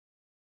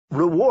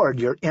Reward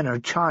your inner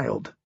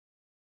child.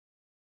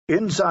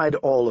 Inside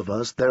all of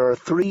us, there are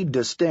three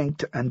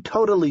distinct and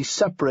totally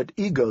separate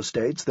ego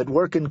states that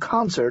work in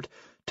concert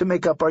to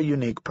make up our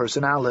unique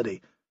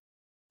personality.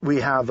 We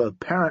have a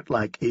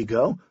parent-like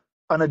ego,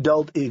 an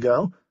adult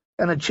ego,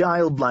 and a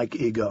childlike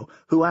ego,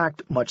 who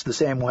act much the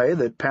same way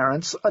that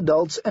parents,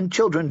 adults, and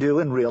children do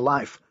in real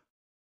life.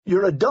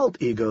 Your adult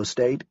ego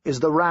state is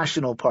the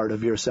rational part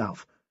of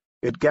yourself.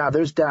 It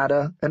gathers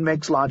data and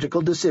makes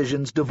logical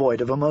decisions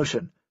devoid of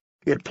emotion.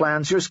 It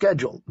plans your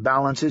schedule,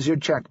 balances your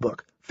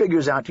checkbook,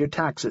 figures out your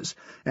taxes,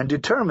 and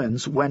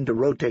determines when to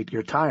rotate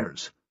your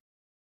tires.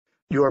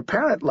 Your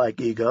parent-like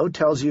ego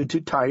tells you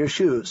to tie your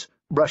shoes,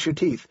 brush your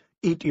teeth,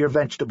 eat your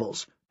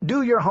vegetables,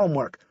 do your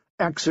homework,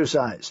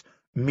 exercise,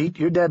 meet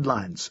your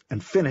deadlines,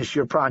 and finish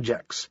your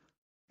projects.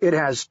 It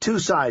has two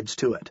sides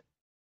to it.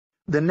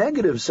 The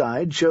negative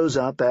side shows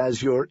up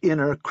as your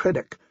inner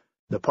critic,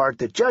 the part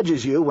that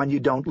judges you when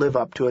you don't live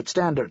up to its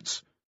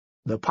standards.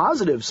 The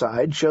positive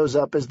side shows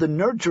up as the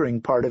nurturing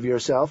part of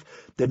yourself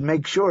that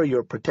makes sure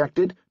you're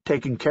protected,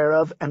 taken care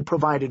of, and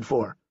provided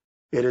for.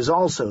 It is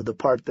also the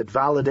part that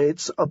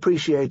validates,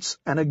 appreciates,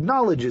 and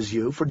acknowledges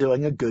you for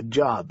doing a good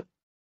job.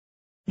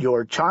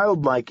 Your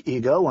childlike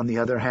ego, on the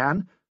other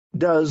hand,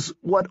 does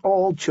what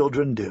all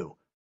children do.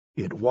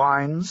 It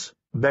whines,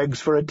 begs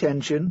for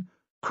attention,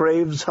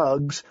 craves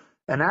hugs,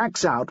 and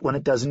acts out when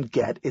it doesn't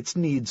get its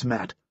needs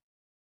met.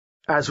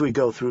 As we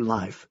go through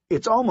life,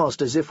 it's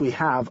almost as if we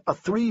have a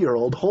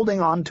 3-year-old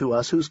holding on to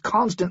us who's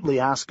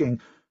constantly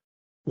asking,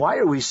 "Why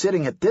are we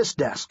sitting at this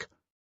desk?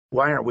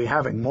 Why aren't we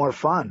having more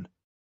fun?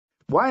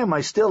 Why am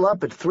I still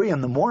up at 3 in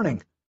the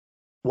morning?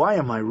 Why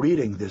am I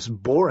reading this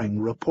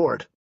boring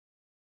report?"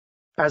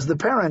 As the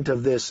parent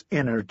of this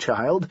inner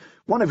child,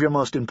 one of your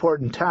most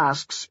important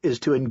tasks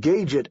is to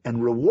engage it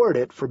and reward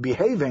it for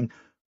behaving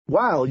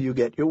while you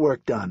get your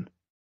work done.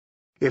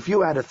 If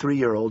you had a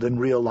 3-year-old in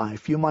real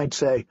life, you might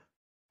say,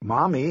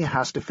 "Mommy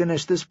has to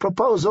finish this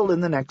proposal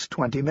in the next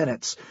 20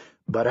 minutes,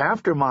 but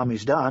after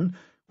Mommy's done,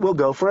 we'll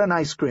go for an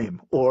ice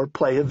cream or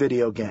play a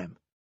video game."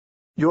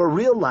 Your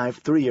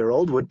real-life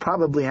 3-year-old would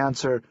probably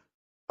answer,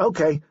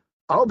 "Okay,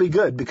 I'll be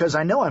good because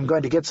I know I'm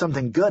going to get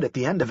something good at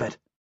the end of it."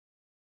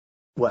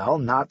 Well,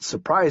 not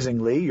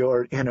surprisingly,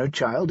 your inner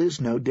child is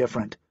no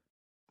different.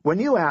 When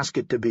you ask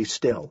it to be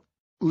still,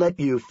 let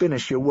you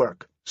finish your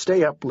work,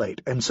 stay up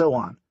late, and so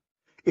on,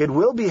 it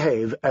will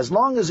behave as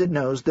long as it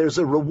knows there's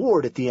a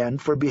reward at the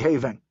end for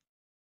behaving.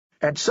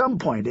 At some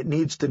point it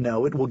needs to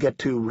know it will get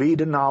to read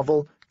a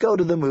novel, go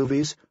to the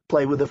movies,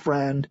 play with a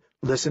friend,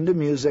 listen to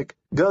music,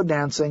 go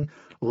dancing,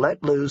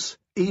 let loose,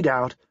 eat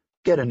out,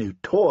 get a new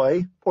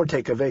toy, or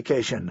take a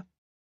vacation.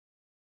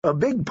 A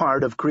big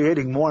part of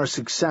creating more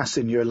success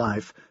in your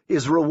life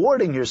is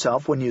rewarding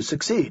yourself when you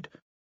succeed.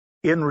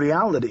 In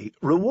reality,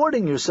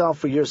 rewarding yourself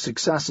for your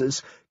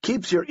successes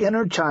keeps your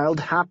inner child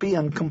happy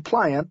and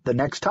compliant the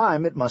next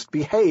time it must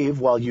behave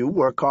while you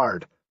work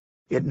hard.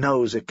 It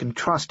knows it can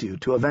trust you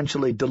to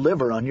eventually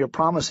deliver on your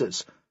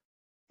promises.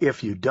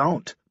 If you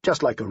don't,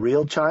 just like a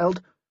real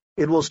child,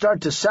 it will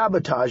start to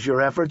sabotage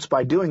your efforts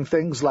by doing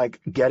things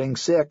like getting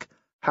sick,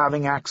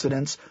 having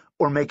accidents,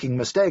 or making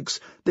mistakes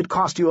that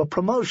cost you a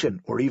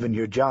promotion or even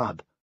your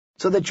job,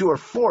 so that you are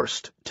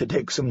forced to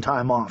take some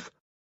time off,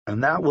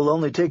 and that will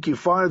only take you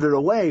farther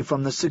away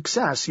from the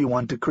success you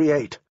want to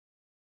create.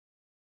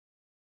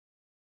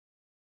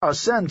 A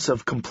sense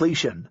of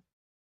completion.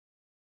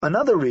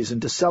 Another reason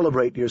to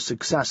celebrate your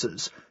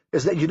successes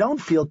is that you don't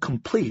feel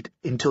complete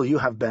until you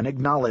have been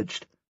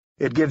acknowledged.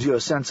 It gives you a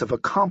sense of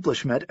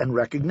accomplishment and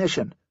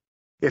recognition.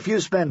 If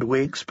you spend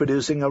weeks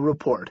producing a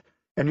report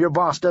and your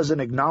boss doesn't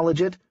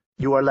acknowledge it,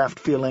 you are left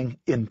feeling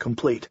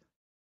incomplete.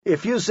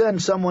 If you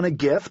send someone a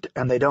gift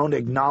and they don't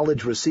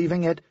acknowledge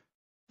receiving it,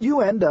 you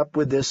end up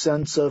with this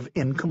sense of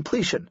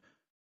incompletion.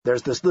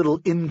 There's this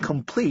little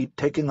incomplete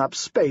taking up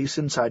space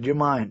inside your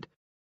mind.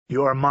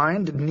 Your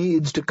mind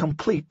needs to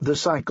complete the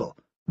cycle,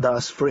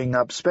 thus freeing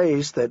up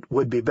space that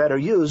would be better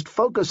used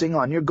focusing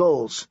on your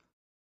goals.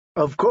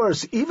 Of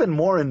course, even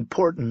more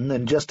important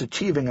than just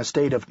achieving a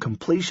state of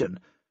completion,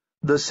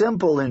 the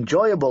simple,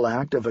 enjoyable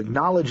act of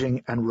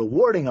acknowledging and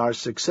rewarding our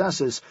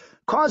successes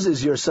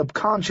causes your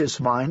subconscious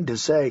mind to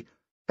say,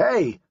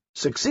 "Hey,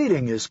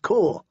 succeeding is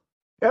cool.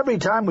 Every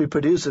time we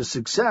produce a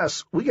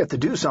success, we get to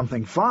do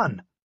something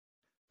fun.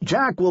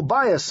 Jack will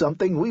buy us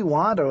something we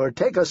want or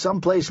take us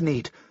someplace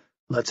neat.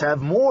 Let's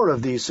have more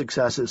of these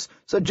successes,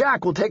 so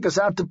Jack will take us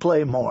out to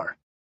play more."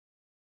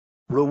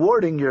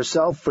 Rewarding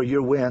yourself for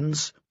your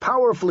wins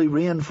powerfully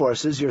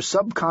reinforces your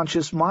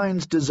subconscious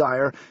mind's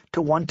desire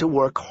to want to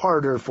work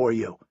harder for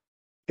you.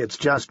 It's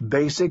just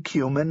basic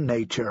human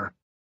nature.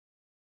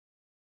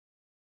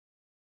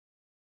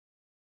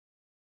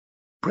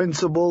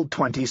 Principle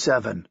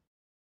 27.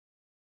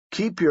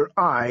 Keep your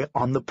eye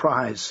on the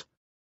prize.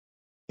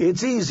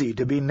 It's easy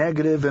to be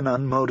negative and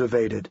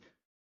unmotivated,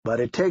 but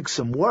it takes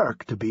some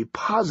work to be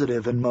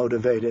positive and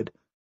motivated.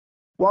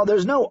 While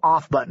there's no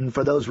off button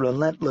for those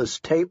relentless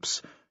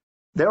tapes,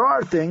 there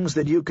are things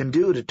that you can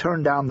do to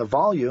turn down the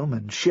volume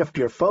and shift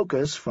your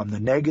focus from the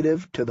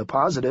negative to the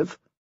positive.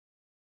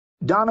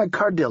 Donna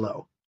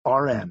Cardillo,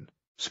 RN,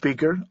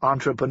 speaker,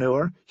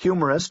 entrepreneur,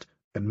 humorist,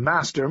 and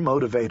master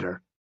motivator.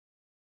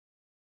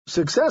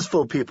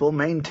 Successful people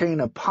maintain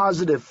a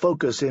positive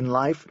focus in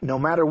life no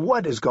matter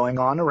what is going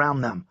on around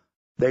them.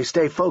 They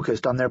stay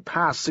focused on their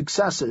past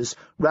successes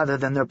rather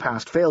than their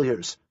past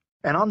failures,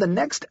 and on the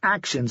next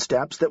action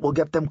steps that will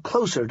get them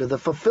closer to the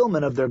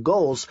fulfillment of their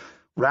goals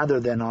rather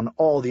than on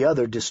all the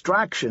other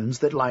distractions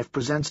that life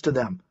presents to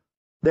them.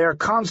 They are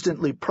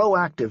constantly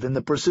proactive in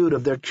the pursuit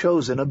of their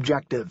chosen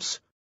objectives.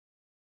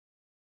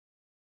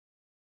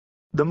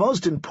 The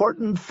most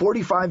important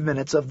 45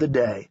 minutes of the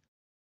day.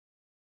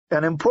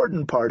 An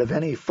important part of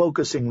any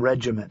focusing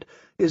regimen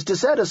is to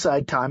set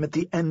aside time at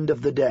the end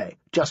of the day,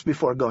 just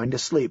before going to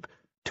sleep,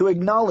 to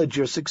acknowledge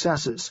your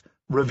successes,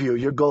 review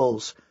your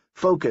goals,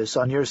 focus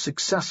on your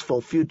successful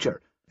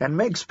future, and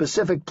make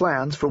specific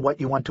plans for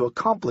what you want to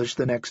accomplish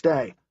the next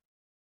day.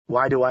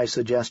 Why do I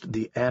suggest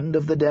the end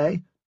of the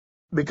day?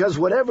 Because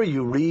whatever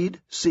you read,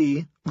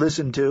 see,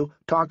 listen to,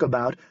 talk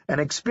about,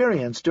 and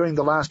experience during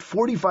the last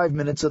 45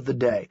 minutes of the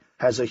day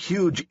has a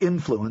huge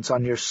influence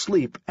on your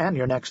sleep and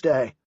your next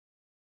day.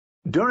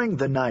 During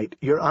the night,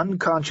 your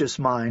unconscious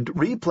mind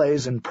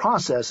replays and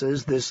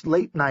processes this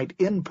late-night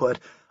input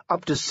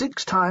up to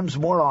 6 times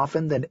more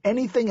often than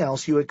anything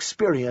else you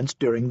experience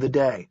during the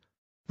day.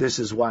 This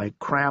is why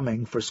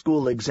cramming for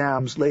school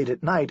exams late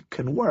at night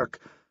can work,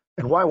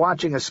 and why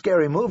watching a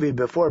scary movie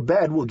before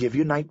bed will give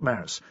you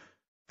nightmares.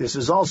 This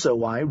is also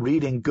why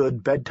reading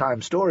good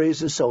bedtime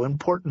stories is so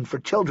important for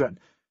children,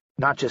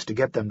 not just to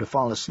get them to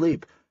fall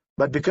asleep,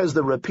 but because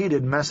the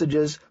repeated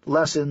messages,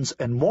 lessons,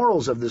 and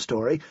morals of the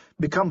story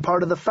become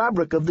part of the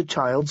fabric of the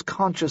child's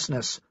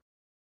consciousness.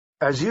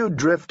 As you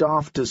drift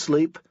off to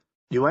sleep,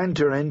 you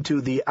enter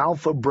into the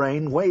alpha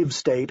brain wave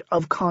state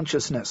of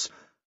consciousness,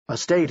 a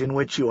state in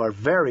which you are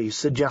very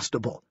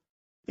suggestible.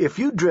 If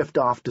you drift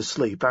off to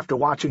sleep after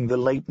watching the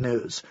late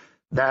news,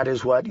 that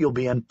is what you'll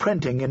be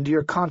imprinting into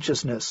your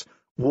consciousness: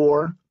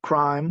 war,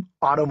 crime,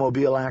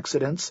 automobile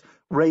accidents,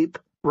 rape,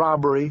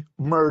 robbery,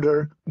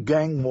 murder,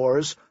 gang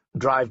wars,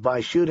 drive-by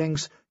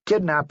shootings,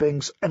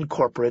 kidnappings, and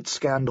corporate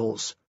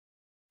scandals.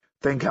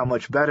 Think how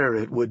much better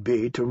it would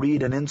be to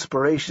read an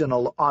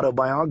inspirational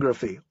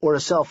autobiography or a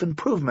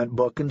self-improvement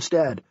book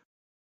instead.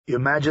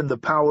 Imagine the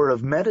power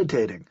of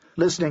meditating,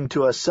 listening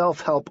to a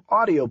self-help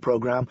audio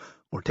program,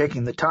 or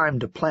taking the time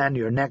to plan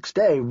your next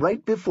day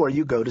right before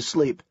you go to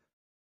sleep.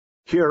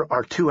 Here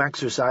are 2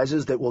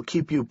 exercises that will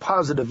keep you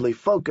positively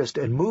focused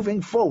and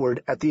moving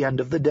forward at the end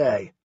of the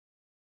day.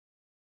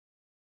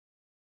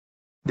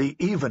 The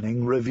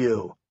Evening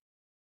Review.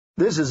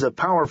 This is a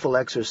powerful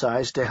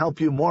exercise to help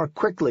you more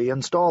quickly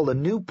install a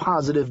new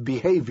positive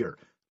behavior,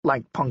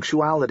 like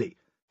punctuality,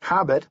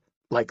 habit,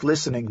 like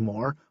listening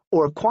more,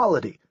 or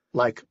quality,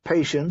 like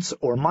patience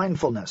or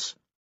mindfulness.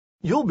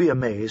 You'll be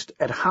amazed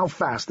at how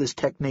fast this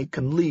technique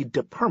can lead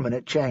to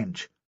permanent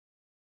change.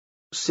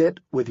 Sit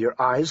with your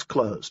eyes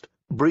closed,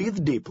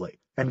 breathe deeply,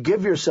 and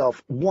give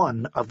yourself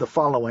one of the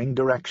following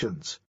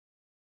directions.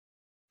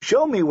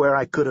 Show me where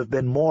I could have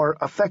been more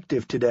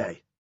effective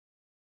today.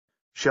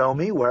 Show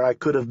me where I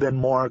could have been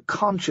more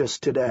conscious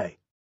today.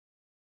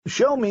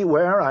 Show me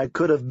where I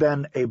could have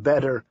been a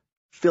better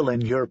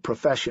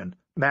fill-in-your-profession,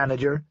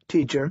 manager,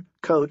 teacher,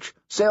 coach,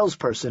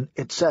 salesperson,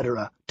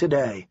 etc.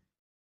 today.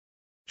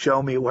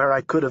 Show me where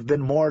I could have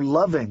been more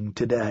loving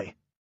today.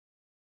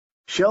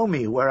 Show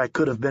me where I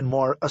could have been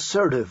more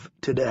assertive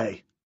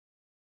today.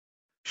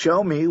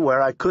 Show me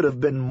where I could have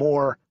been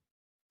more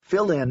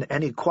fill in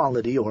any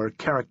quality or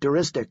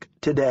characteristic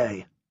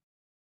today.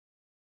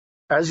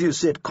 As you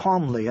sit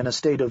calmly in a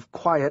state of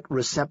quiet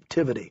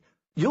receptivity,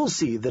 you'll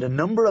see that a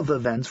number of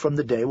events from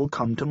the day will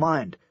come to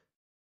mind.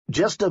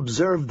 Just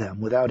observe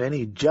them without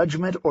any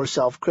judgment or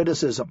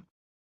self-criticism.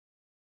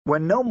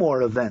 When no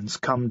more events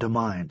come to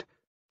mind,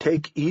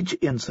 take each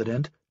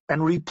incident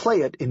and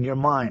replay it in your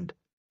mind,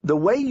 the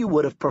way you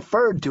would have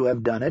preferred to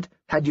have done it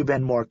had you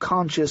been more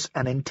conscious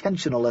and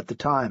intentional at the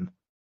time.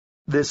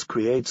 This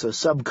creates a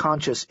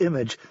subconscious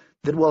image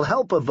that will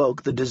help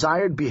evoke the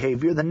desired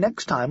behavior the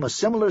next time a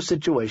similar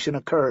situation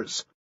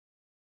occurs.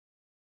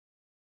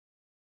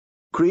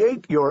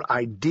 Create your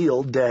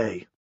ideal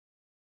day.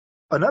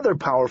 Another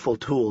powerful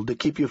tool to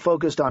keep you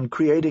focused on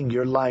creating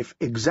your life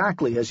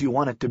exactly as you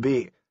want it to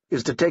be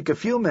is to take a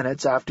few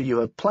minutes after you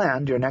have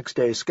planned your next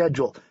day's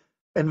schedule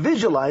and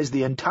visualize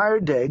the entire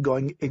day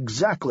going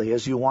exactly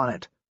as you want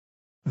it.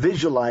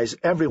 Visualize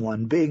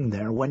everyone being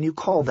there when you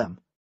call them,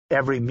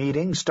 every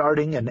meeting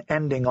starting and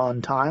ending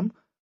on time,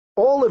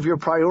 all of your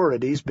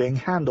priorities being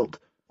handled,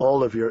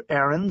 all of your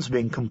errands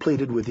being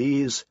completed with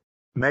ease,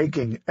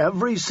 making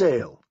every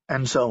sale,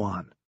 and so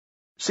on.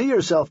 See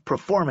yourself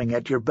performing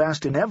at your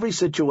best in every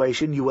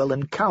situation you will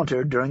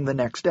encounter during the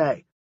next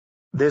day.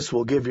 This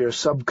will give your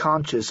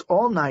subconscious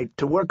all night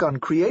to work on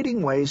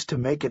creating ways to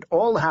make it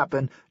all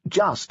happen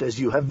just as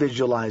you have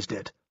visualized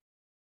it.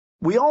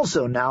 We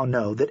also now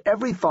know that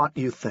every thought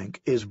you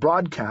think is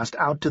broadcast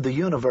out to the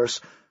universe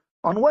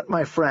on what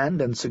my friend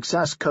and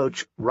success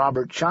coach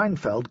Robert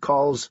Scheinfeld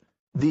calls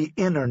the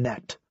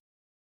Internet.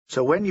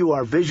 So when you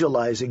are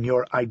visualizing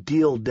your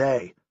ideal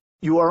day,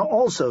 you are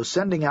also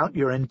sending out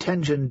your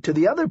intention to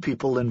the other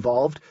people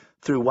involved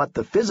through what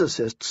the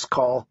physicists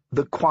call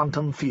the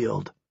quantum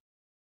field.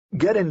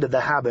 Get into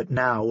the habit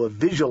now of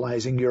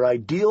visualizing your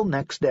ideal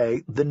next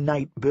day the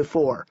night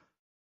before.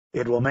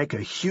 It will make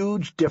a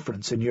huge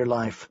difference in your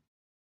life.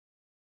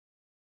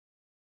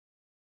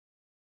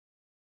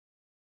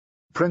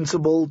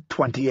 Principle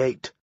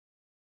 28.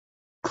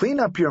 Clean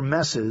up your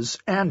messes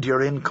and your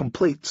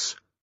incompletes.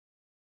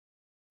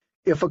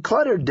 If a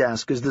cluttered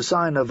desk is the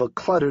sign of a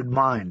cluttered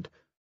mind,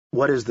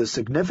 what is the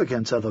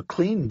significance of a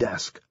clean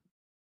desk?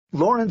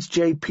 Lawrence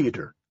J.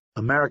 Peter,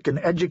 American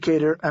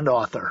educator and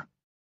author.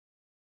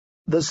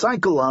 The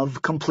cycle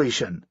of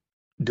completion.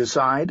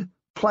 Decide,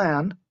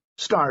 plan,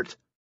 start,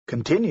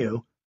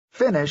 continue,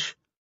 finish,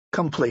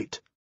 complete.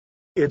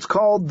 It's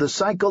called the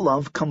cycle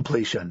of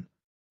completion.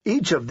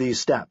 Each of these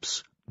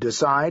steps,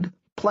 decide,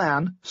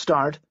 plan,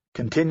 start,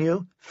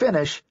 continue,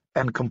 finish,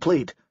 and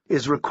complete,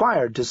 is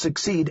required to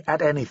succeed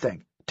at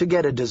anything, to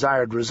get a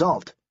desired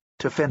result,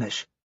 to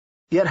finish.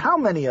 Yet how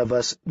many of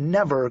us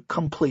never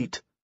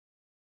complete?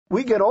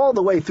 We get all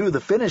the way through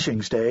the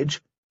finishing stage,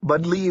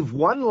 but leave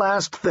one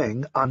last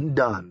thing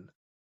undone.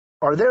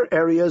 Are there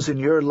areas in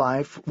your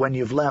life when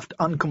you've left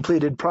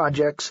uncompleted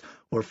projects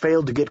or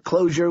failed to get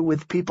closure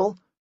with people?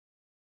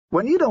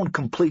 When you don't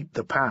complete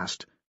the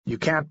past, you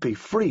can't be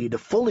free to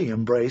fully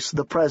embrace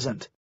the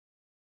present.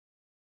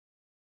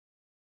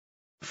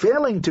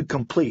 Failing to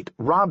complete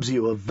robs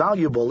you of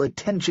valuable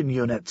attention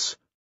units.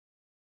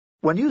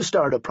 When you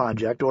start a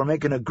project or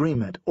make an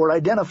agreement or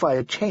identify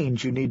a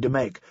change you need to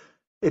make,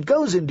 it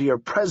goes into your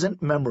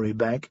present memory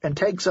bank and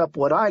takes up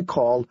what I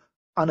call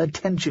an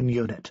attention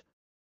unit.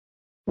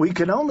 We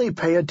can only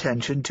pay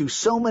attention to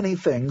so many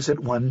things at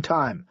one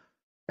time,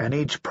 and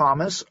each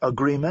promise,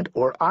 agreement,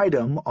 or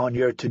item on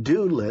your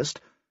to-do list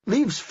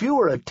leaves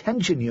fewer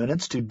attention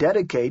units to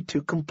dedicate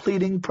to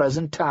completing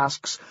present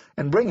tasks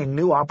and bringing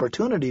new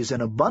opportunities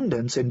in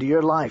abundance into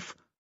your life.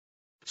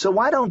 So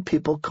why don't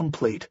people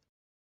complete?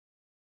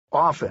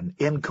 Often,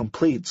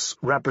 incompletes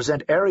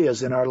represent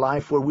areas in our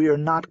life where we are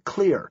not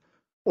clear,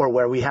 or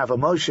where we have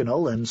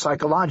emotional and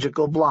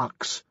psychological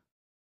blocks.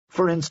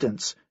 For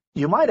instance,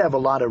 you might have a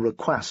lot of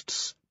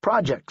requests,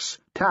 projects,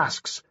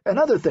 tasks, and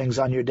other things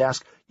on your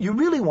desk you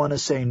really want to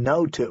say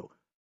no to,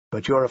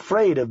 but you're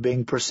afraid of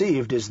being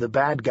perceived as the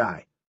bad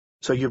guy,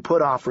 so you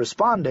put off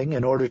responding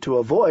in order to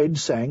avoid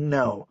saying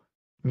no.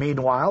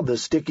 Meanwhile, the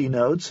sticky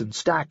notes and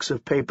stacks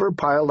of paper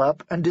pile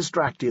up and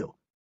distract you.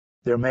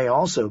 There may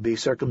also be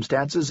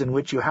circumstances in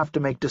which you have to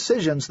make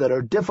decisions that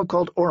are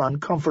difficult or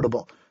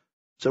uncomfortable,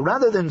 so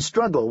rather than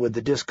struggle with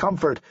the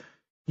discomfort,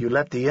 you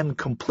let the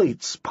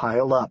incompletes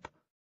pile up.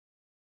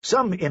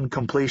 Some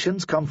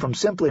incompletions come from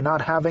simply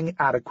not having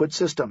adequate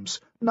systems,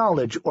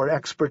 knowledge, or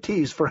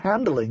expertise for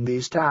handling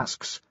these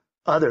tasks.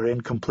 Other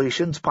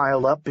incompletions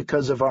pile up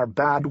because of our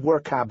bad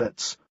work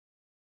habits.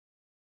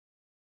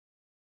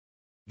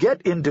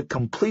 Get into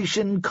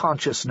completion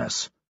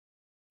consciousness.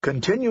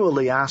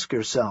 Continually ask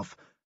yourself,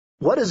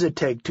 what does it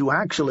take to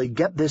actually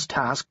get this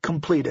task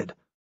completed?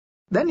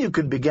 Then you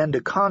can begin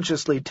to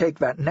consciously take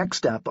that next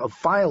step of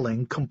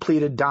filing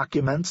completed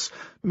documents,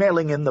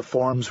 mailing in the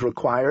forms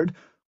required,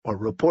 or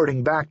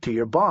reporting back to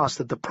your boss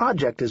that the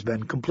project has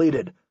been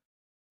completed.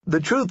 The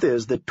truth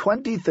is that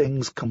 20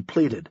 things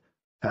completed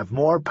have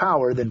more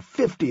power than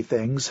 50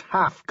 things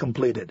half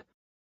completed.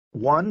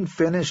 One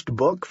finished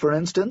book, for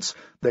instance,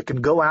 that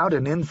can go out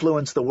and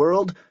influence the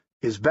world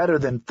is better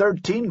than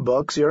 13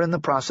 books you're in the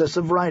process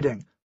of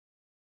writing.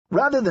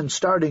 Rather than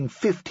starting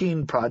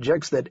 15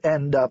 projects that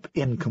end up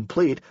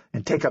incomplete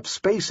and take up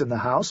space in the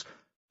house,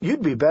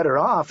 you'd be better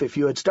off if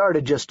you had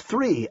started just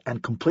 3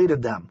 and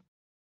completed them.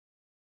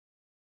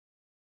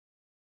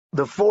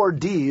 The 4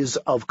 Ds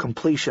of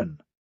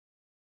completion.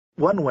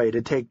 One way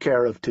to take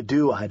care of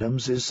to-do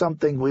items is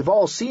something we've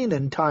all seen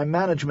in time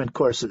management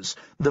courses,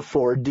 the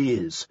 4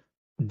 Ds.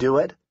 Do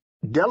it,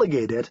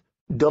 delegate it,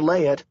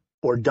 delay it,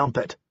 or dump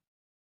it.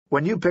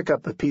 When you pick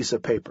up a piece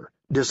of paper,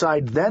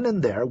 decide then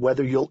and there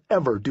whether you'll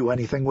ever do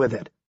anything with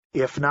it.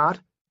 If not,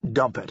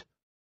 dump it.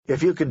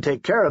 If you can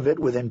take care of it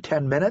within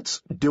 10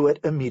 minutes, do it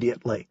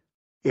immediately.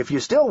 If you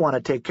still want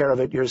to take care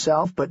of it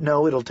yourself but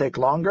know it'll take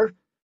longer,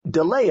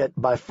 delay it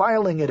by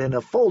filing it in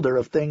a folder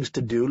of things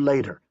to do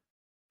later.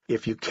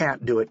 If you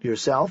can't do it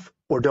yourself,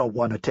 or don't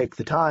want to take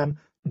the time,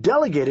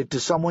 delegate it to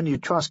someone you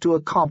trust to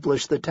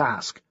accomplish the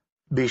task.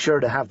 Be sure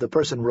to have the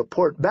person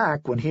report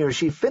back when he or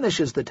she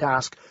finishes the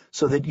task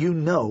so that you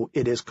know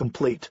it is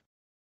complete.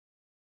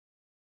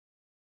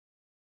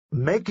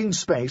 Making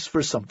space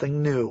for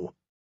something new.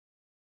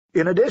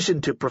 In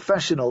addition to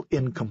professional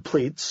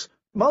incompletes,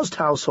 most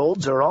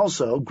households are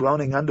also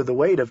groaning under the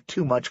weight of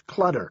too much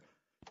clutter,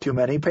 too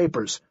many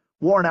papers,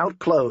 worn-out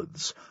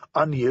clothes,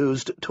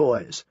 unused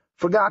toys,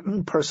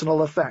 forgotten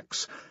personal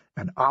effects,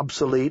 and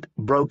obsolete,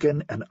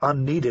 broken, and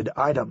unneeded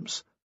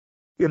items.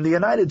 In the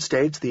United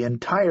States, the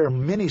entire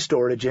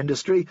mini-storage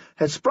industry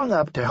has sprung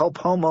up to help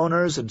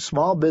homeowners and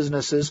small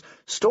businesses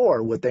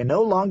store what they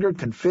no longer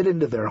can fit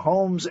into their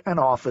homes and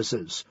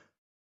offices.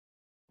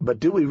 But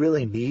do we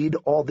really need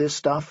all this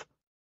stuff?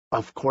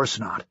 Of course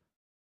not.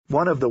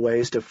 One of the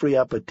ways to free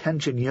up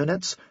attention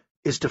units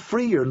is to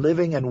free your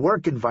living and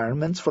work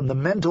environments from the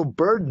mental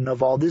burden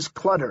of all this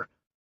clutter.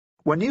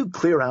 When you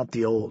clear out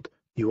the old,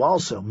 you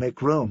also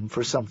make room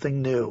for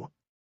something new.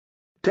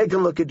 Take a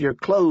look at your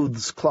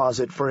clothes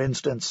closet, for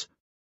instance.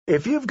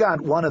 If you've got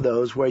one of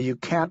those where you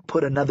can't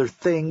put another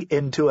thing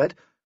into it,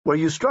 where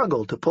you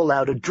struggle to pull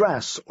out a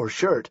dress or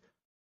shirt,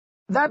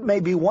 that may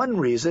be one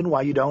reason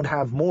why you don't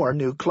have more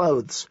new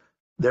clothes.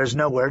 There's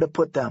nowhere to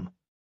put them.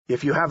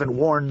 If you haven't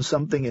worn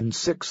something in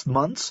 6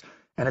 months,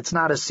 and it's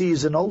not a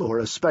seasonal or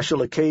a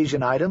special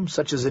occasion item,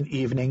 such as an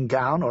evening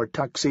gown or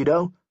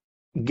tuxedo,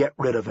 get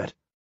rid of it.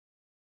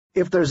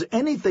 If there's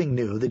anything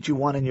new that you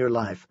want in your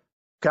life,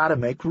 gotta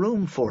make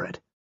room for it.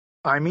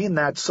 I mean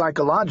that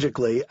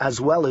psychologically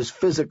as well as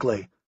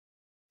physically.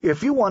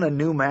 If you want a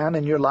new man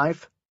in your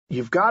life,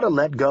 you've got to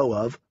let go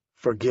of,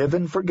 forgive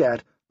and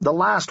forget, the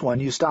last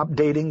one you stopped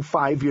dating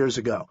 5 years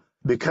ago,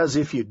 because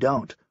if you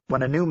don't,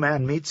 when a new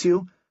man meets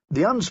you,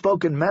 the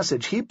unspoken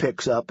message he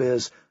picks up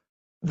is,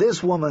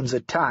 "This woman's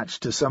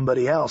attached to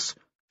somebody else.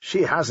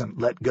 She hasn't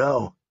let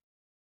go."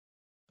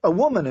 A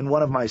woman in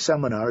one of my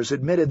seminars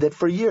admitted that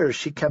for years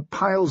she kept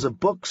piles of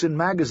books and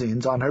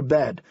magazines on her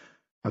bed,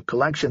 a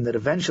collection that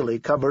eventually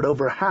covered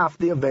over half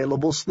the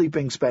available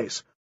sleeping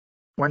space.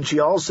 When she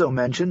also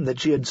mentioned that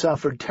she had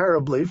suffered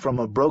terribly from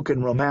a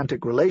broken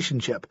romantic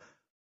relationship,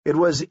 it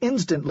was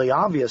instantly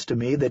obvious to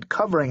me that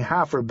covering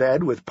half her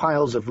bed with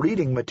piles of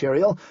reading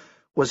material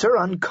was her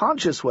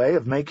unconscious way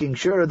of making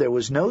sure there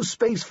was no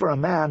space for a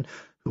man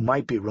who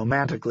might be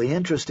romantically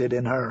interested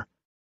in her.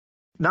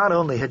 Not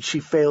only had she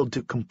failed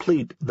to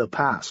complete the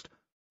past,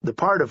 the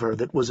part of her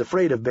that was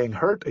afraid of being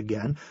hurt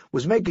again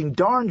was making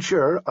darn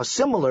sure a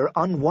similar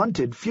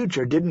unwanted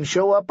future didn't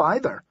show up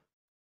either.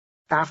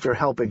 After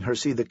helping her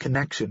see the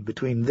connection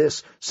between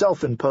this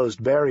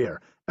self-imposed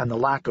barrier and the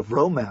lack of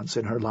romance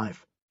in her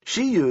life,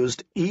 she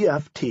used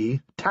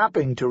EFT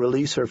tapping to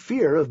release her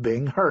fear of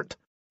being hurt.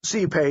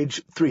 See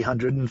page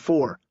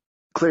 304.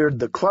 Cleared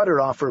the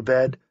clutter off her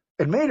bed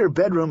and made her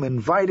bedroom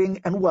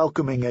inviting and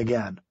welcoming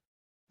again.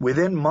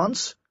 Within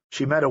months,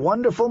 she met a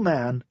wonderful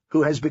man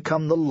who has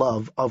become the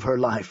love of her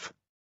life.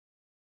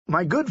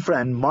 My good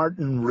friend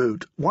Martin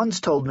Root once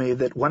told me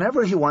that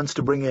whenever he wants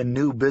to bring in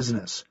new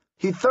business,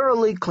 he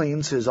thoroughly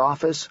cleans his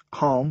office,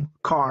 home,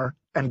 car,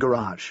 and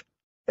garage.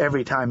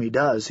 Every time he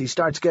does, he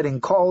starts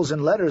getting calls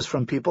and letters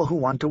from people who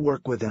want to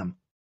work with him.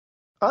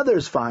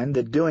 Others find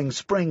that doing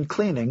spring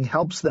cleaning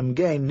helps them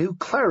gain new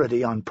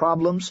clarity on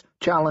problems,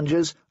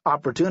 challenges,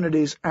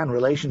 opportunities, and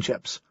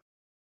relationships.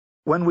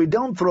 When we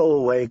don't throw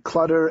away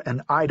clutter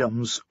and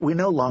items we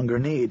no longer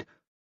need,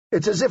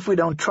 it's as if we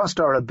don't trust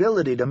our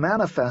ability to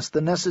manifest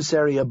the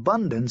necessary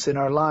abundance in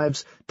our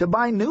lives to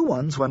buy new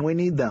ones when we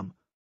need them.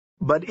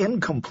 But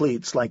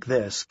incompletes like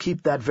this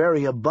keep that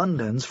very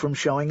abundance from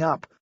showing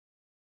up.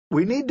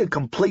 We need to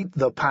complete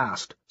the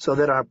past so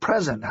that our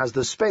present has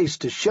the space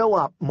to show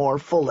up more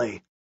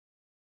fully.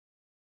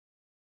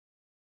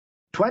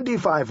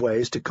 25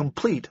 ways to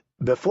complete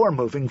before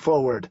moving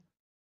forward.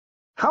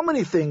 How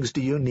many things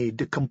do you need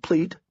to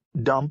complete,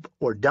 dump,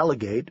 or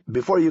delegate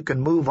before you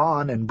can move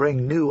on and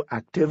bring new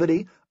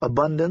activity,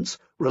 abundance,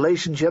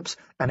 relationships,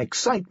 and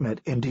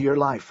excitement into your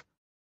life?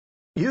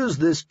 Use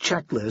this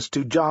checklist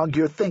to jog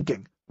your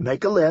thinking,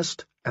 make a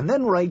list, and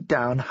then write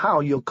down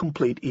how you'll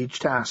complete each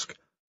task.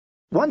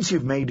 Once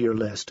you've made your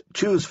list,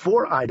 choose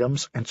 4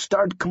 items and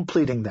start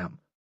completing them.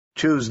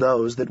 Choose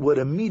those that would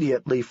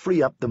immediately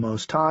free up the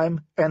most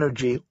time,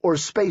 energy, or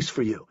space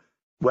for you,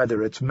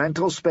 whether it's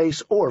mental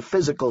space or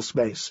physical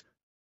space.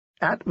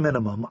 At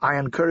minimum, I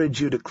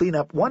encourage you to clean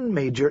up one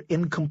major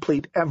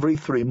incomplete every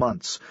 3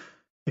 months.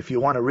 If you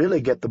want to really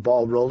get the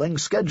ball rolling,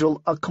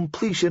 schedule a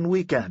completion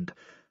weekend,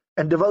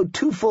 and devote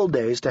 2 full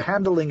days to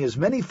handling as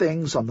many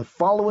things on the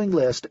following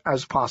list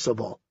as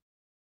possible.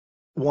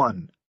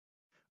 1.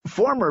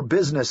 Former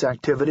business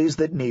activities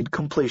that need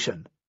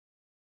completion.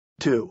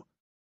 2.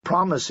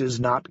 Promises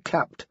not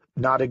kept,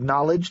 not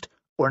acknowledged,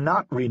 or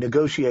not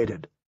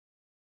renegotiated.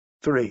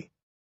 3.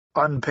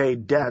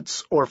 Unpaid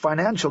debts or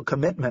financial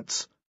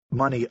commitments,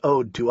 money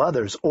owed to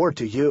others or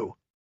to you.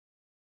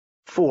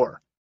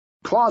 4.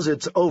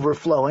 Closets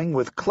overflowing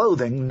with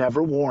clothing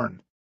never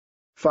worn.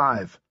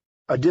 5.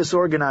 A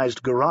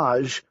disorganized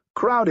garage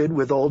crowded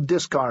with old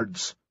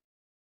discards.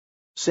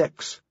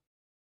 6.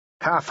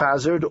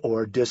 Haphazard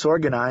or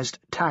disorganized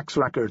tax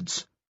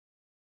records.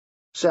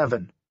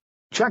 7.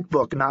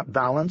 Checkbook not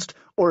balanced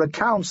or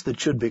accounts that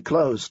should be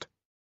closed.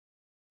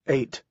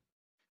 8.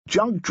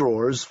 Junk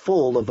drawers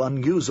full of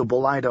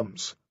unusable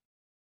items.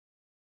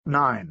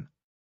 9.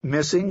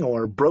 Missing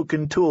or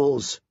broken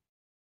tools.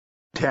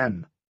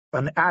 10.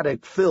 An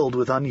attic filled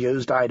with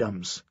unused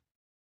items.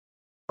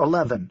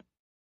 11.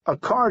 A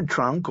car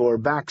trunk or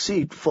back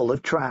seat full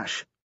of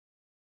trash.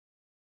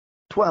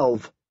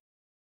 12.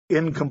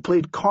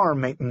 Incomplete car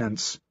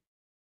maintenance.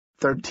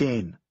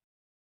 13.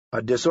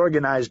 A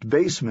disorganized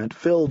basement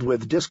filled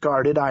with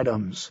discarded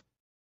items.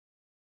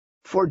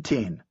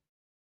 14.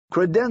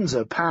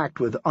 Credenza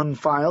packed with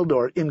unfiled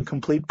or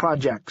incomplete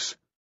projects.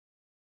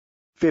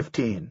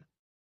 15.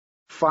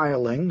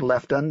 Filing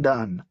left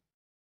undone.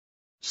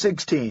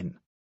 16.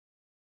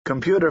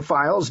 Computer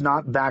files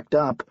not backed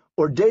up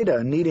or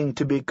data needing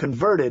to be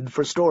converted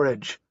for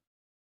storage.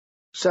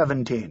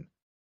 17.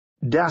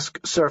 Desk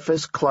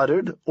surface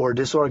cluttered or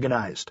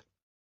disorganized.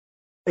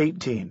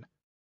 18.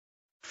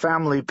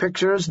 Family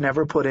pictures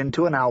never put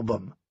into an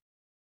album.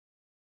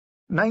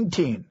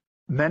 19.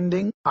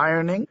 Mending,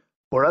 ironing,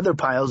 or other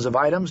piles of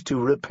items to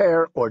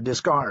repair or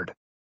discard.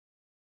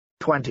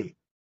 20.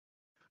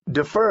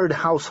 Deferred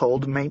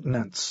household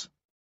maintenance.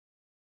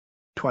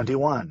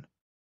 21.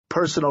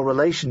 Personal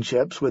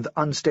relationships with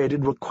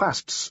unstated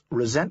requests,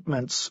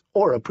 resentments,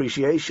 or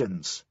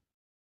appreciations.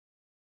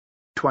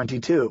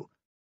 22.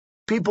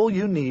 People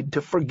you need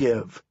to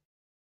forgive.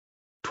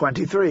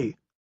 23.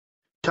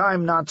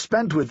 Time not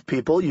spent with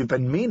people you've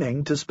been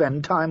meaning to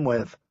spend time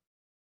with.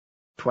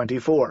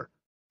 24.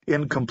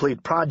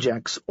 Incomplete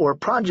projects or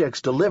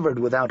projects delivered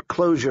without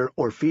closure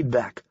or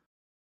feedback.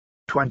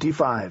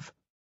 25.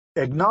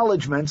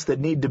 Acknowledgements that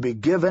need to be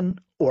given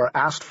or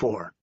asked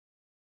for.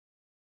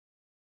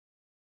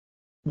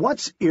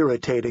 What's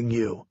irritating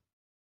you?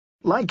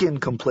 Like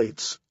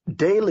incompletes,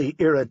 daily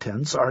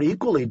irritants are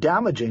equally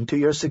damaging to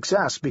your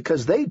success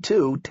because they,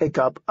 too, take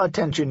up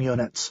attention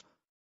units.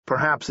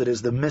 Perhaps it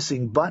is the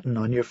missing button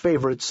on your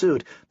favorite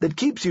suit that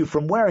keeps you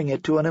from wearing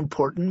it to an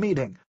important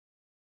meeting,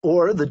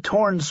 or the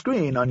torn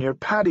screen on your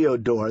patio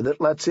door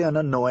that lets in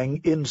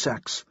annoying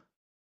insects.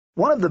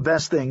 One of the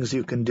best things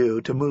you can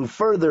do to move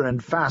further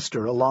and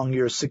faster along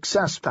your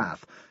success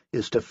path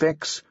is to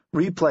fix,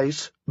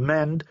 replace,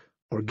 mend,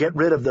 or get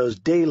rid of those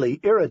daily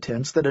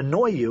irritants that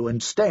annoy you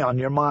and stay on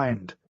your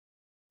mind.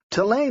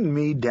 Tulane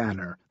Me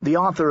Danner, the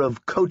author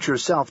of Coach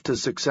Yourself to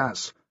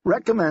Success,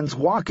 recommends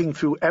walking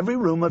through every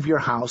room of your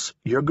house,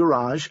 your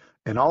garage,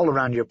 and all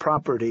around your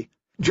property,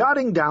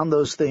 jotting down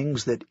those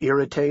things that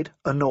irritate,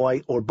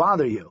 annoy, or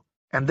bother you,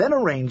 and then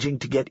arranging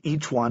to get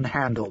each one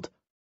handled.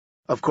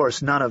 Of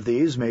course, none of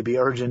these may be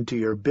urgent to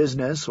your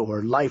business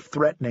or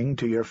life-threatening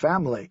to your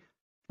family,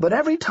 but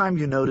every time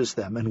you notice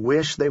them and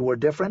wish they were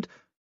different,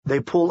 they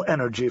pull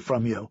energy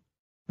from you.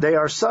 They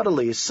are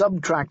subtly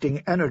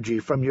subtracting energy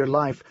from your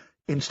life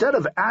instead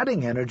of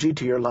adding energy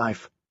to your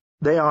life.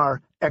 They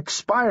are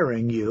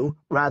expiring you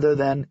rather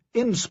than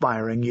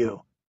inspiring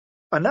you.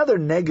 Another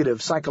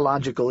negative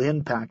psychological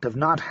impact of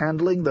not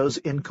handling those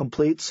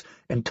incompletes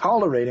and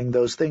tolerating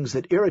those things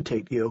that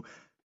irritate you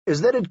is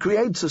that it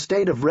creates a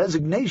state of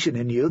resignation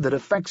in you that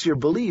affects your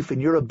belief in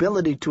your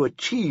ability to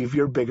achieve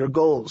your bigger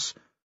goals.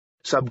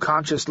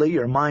 Subconsciously,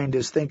 your mind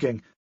is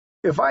thinking,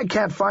 if I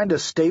can't find a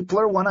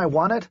stapler when I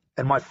want it,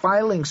 and my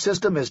filing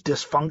system is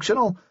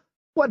dysfunctional,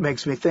 what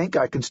makes me think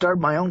I can start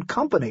my own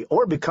company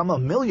or become a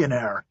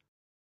millionaire?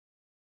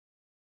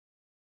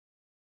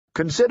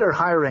 Consider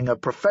hiring a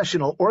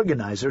professional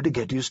organizer to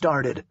get you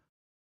started.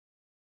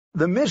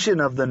 The mission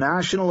of the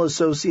National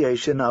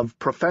Association of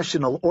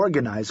Professional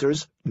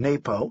Organizers,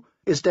 NAPO,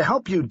 is to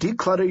help you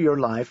declutter your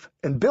life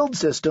and build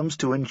systems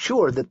to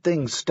ensure that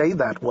things stay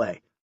that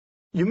way.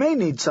 You may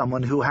need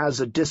someone who has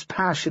a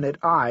dispassionate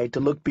eye to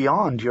look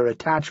beyond your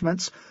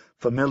attachments,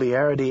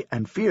 familiarity,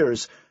 and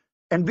fears,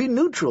 and be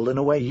neutral in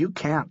a way you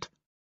can't.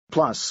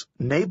 Plus,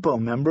 NAPO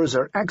members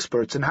are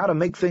experts in how to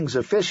make things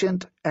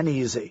efficient and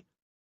easy.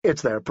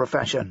 It's their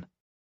profession.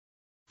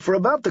 For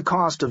about the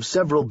cost of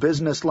several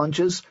business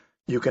lunches,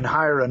 you can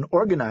hire an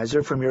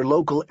organizer from your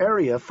local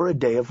area for a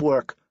day of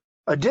work.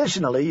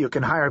 Additionally, you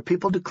can hire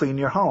people to clean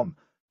your home,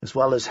 as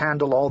well as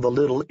handle all the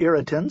little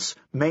irritants,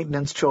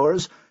 maintenance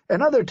chores,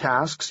 and other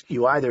tasks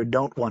you either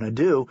don't want to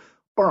do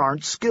or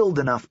aren't skilled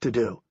enough to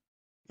do.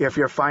 If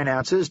your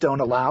finances don't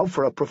allow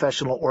for a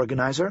professional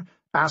organizer,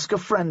 ask a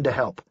friend to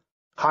help.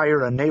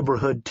 Hire a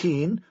neighborhood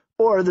teen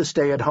or the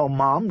stay-at-home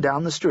mom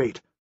down the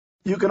street.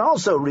 You can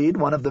also read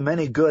one of the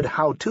many good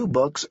how-to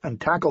books and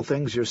tackle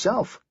things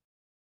yourself.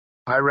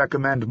 I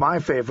recommend my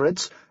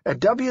favorites at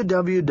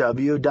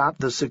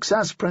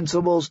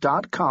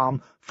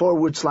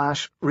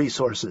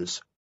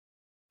www.TheSuccessPrinciples.com/resources.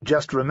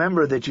 Just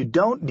remember that you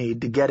don't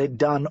need to get it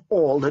done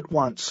all at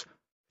once.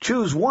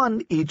 Choose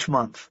one each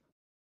month.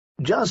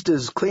 Just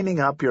as cleaning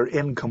up your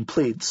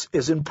incompletes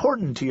is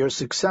important to your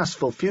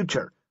successful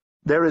future,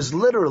 there is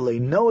literally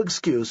no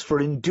excuse for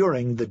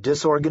enduring the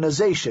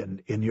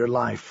disorganization in your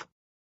life.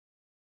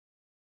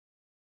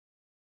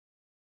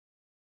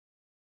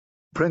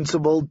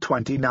 Principle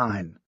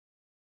 29.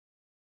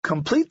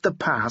 Complete the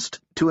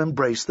past to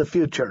embrace the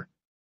future.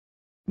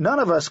 None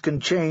of us can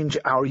change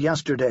our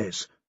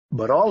yesterdays,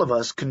 but all of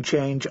us can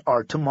change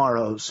our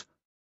tomorrows.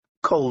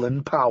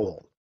 Colin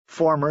Powell,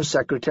 former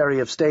Secretary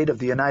of State of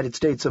the United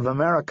States of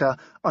America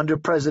under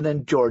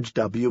President George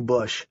W.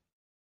 Bush.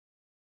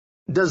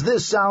 Does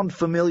this sound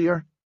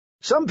familiar?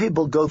 Some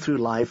people go through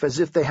life as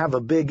if they have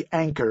a big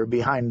anchor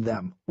behind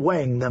them,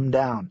 weighing them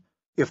down.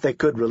 If they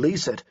could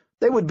release it,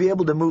 they would be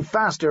able to move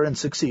faster and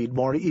succeed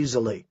more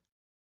easily.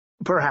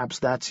 Perhaps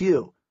that's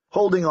you,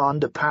 holding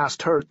on to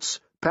past hurts,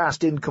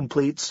 past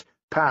incompletes,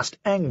 past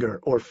anger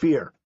or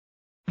fear.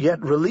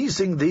 Yet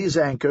releasing these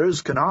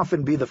anchors can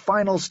often be the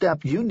final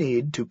step you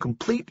need to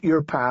complete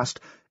your past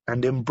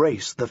and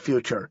embrace the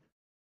future.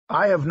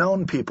 I have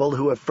known people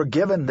who have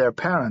forgiven their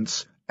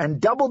parents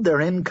and doubled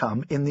their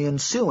income in the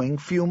ensuing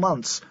few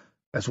months,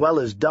 as well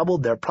as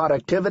doubled their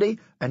productivity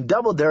and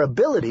doubled their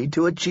ability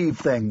to achieve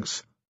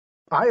things.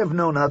 I have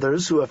known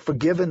others who have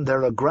forgiven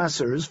their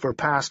aggressors for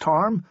past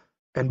harm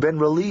and been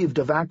relieved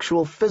of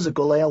actual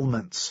physical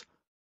ailments.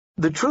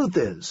 The truth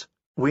is,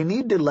 we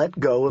need to let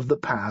go of the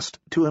past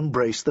to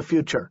embrace the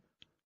future.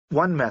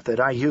 One method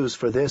I use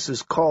for this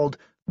is called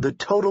the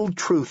total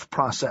truth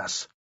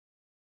process.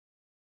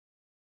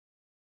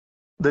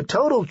 The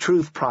total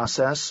truth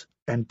process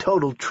and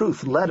total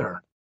truth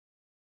letter.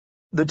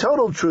 The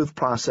total truth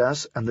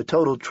process and the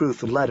total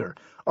truth letter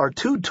are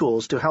two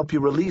tools to help you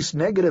release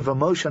negative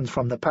emotions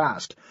from the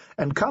past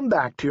and come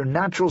back to your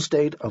natural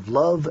state of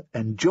love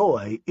and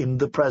joy in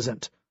the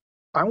present.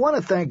 I want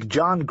to thank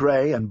John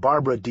Gray and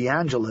Barbara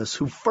DeAngelis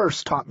who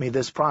first taught me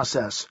this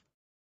process.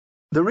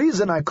 The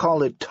reason I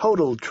call it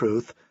total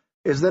truth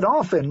is that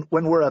often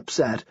when we're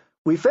upset,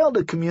 we fail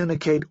to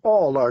communicate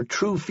all our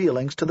true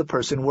feelings to the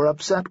person we're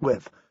upset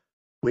with.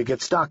 We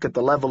get stuck at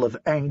the level of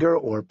anger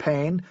or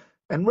pain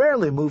and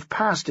rarely move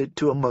past it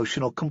to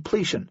emotional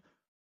completion.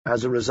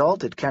 As a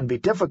result, it can be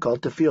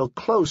difficult to feel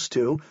close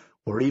to,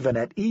 or even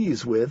at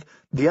ease with,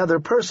 the other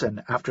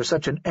person after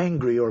such an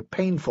angry or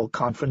painful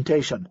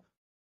confrontation.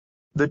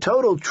 The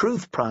total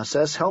truth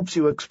process helps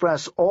you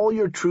express all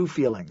your true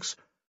feelings,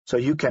 so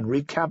you can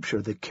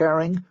recapture the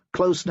caring,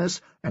 closeness,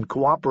 and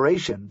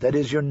cooperation that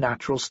is your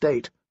natural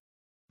state.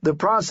 The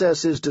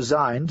process is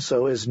designed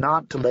so as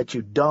not to let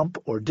you dump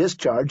or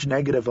discharge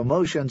negative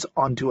emotions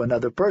onto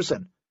another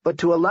person, but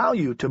to allow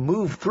you to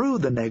move through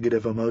the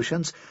negative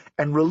emotions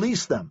and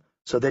release them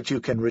so that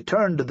you can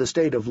return to the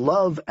state of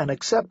love and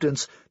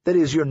acceptance that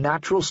is your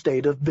natural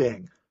state of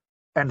being,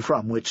 and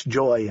from which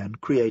joy and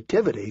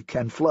creativity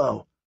can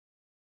flow.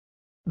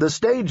 The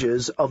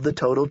stages of the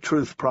total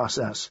truth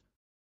process.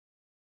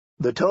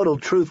 The total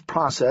truth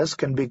process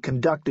can be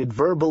conducted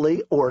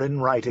verbally or in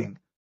writing.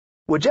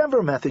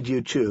 Whichever method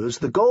you choose,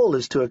 the goal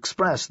is to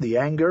express the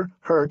anger,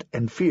 hurt,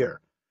 and fear,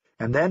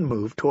 and then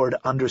move toward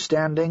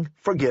understanding,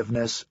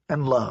 forgiveness,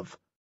 and love.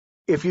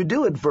 If you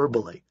do it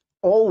verbally,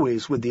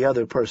 always with the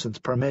other person's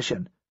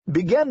permission,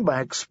 begin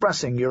by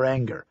expressing your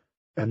anger,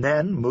 and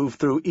then move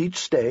through each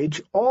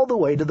stage all the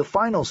way to the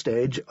final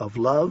stage of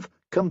love,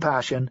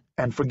 compassion,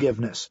 and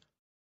forgiveness.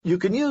 You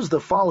can use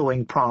the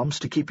following prompts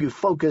to keep you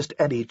focused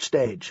at each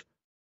stage.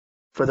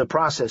 For the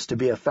process to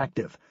be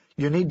effective,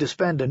 you need to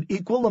spend an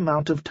equal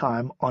amount of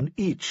time on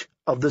each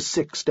of the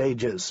 6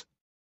 stages.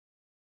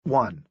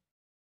 1.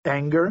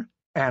 Anger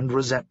and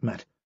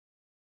resentment.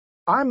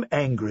 I'm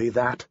angry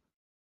that.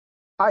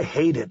 I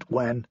hate it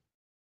when.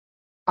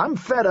 I'm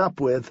fed up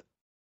with.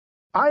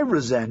 I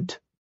resent.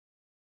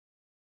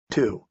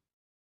 2.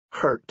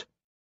 Hurt.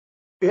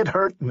 It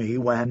hurt me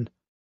when.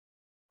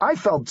 I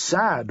felt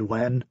sad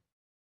when.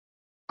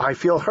 I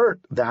feel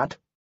hurt that.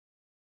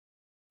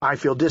 I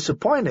feel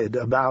disappointed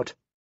about.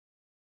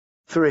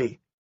 3.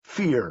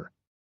 Fear.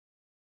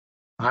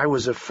 I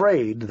was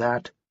afraid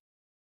that.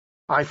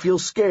 I feel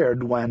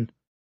scared when.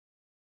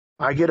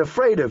 I get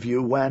afraid of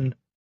you when.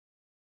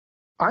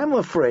 I'm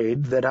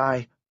afraid that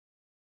I.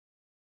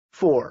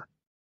 4.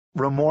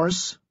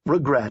 Remorse,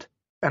 regret,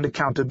 and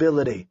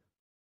accountability.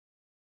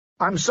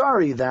 I'm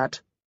sorry that.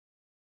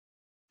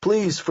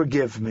 Please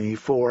forgive me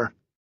for.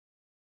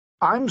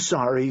 I'm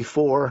sorry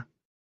for.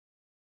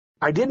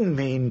 I didn't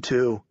mean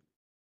to.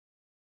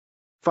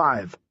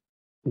 5.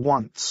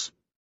 Once.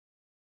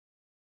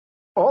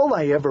 All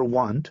I ever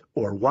want,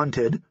 or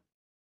wanted.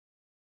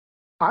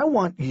 I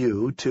want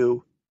you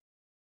to.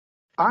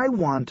 I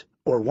want,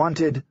 or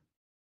wanted.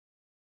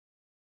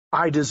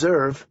 I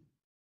deserve.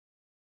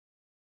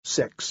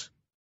 6.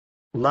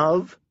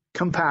 Love,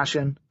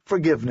 compassion,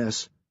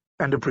 forgiveness,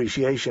 and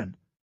appreciation.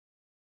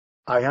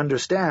 I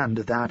understand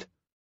that.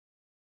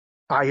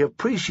 I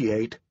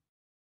appreciate.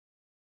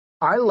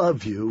 I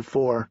love you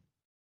for.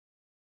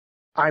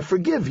 I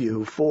forgive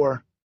you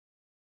for.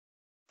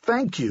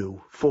 Thank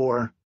you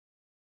for.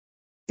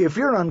 If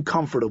you're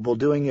uncomfortable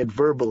doing it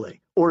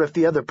verbally, or if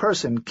the other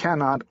person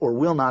cannot or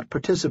will not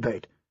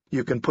participate,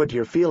 you can put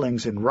your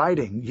feelings in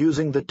writing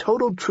using the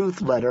total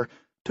truth letter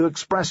to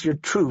express your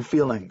true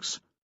feelings.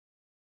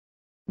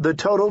 The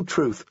total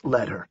truth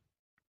letter.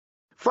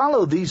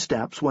 Follow these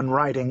steps when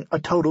writing a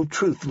total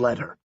truth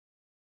letter.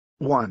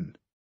 1.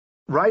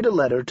 Write a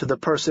letter to the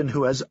person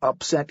who has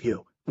upset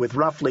you, with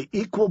roughly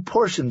equal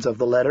portions of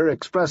the letter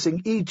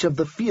expressing each of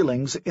the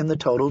feelings in the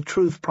total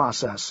truth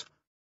process.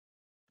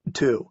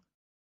 2.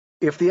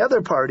 If the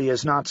other party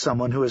is not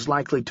someone who is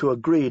likely to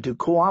agree to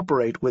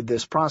cooperate with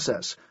this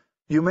process,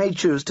 you may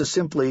choose to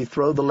simply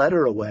throw the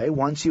letter away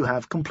once you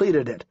have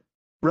completed it.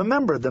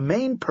 Remember, the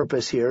main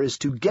purpose here is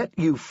to get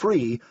you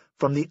free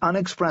from the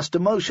unexpressed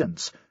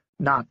emotions,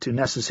 not to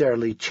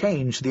necessarily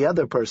change the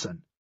other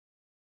person.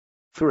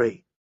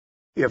 3.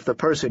 If the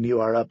person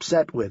you are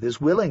upset with is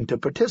willing to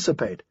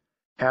participate,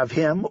 have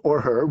him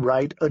or her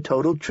write a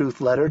total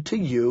truth letter to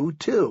you,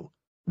 too.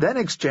 Then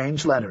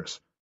exchange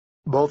letters.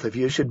 Both of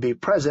you should be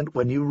present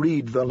when you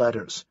read the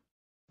letters.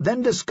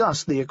 Then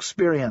discuss the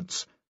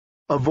experience.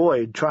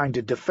 Avoid trying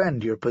to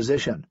defend your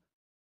position.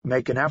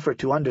 Make an effort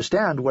to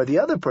understand where the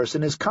other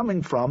person is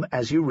coming from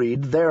as you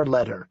read their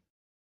letter.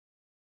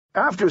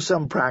 After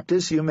some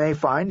practice, you may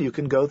find you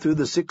can go through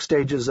the 6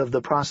 stages of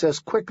the process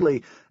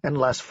quickly and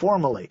less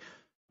formally,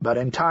 but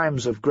in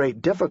times of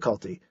great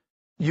difficulty,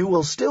 you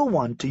will still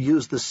want to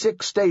use the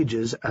 6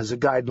 stages as a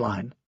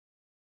guideline.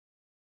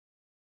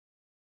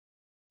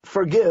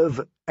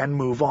 Forgive and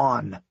move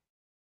on.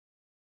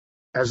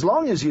 As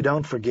long as you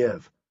don't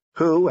forgive,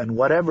 who and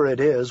whatever it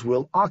is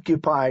will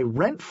occupy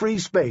rent-free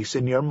space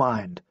in your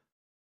mind.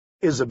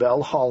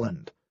 Isabel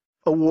Holland,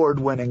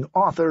 award-winning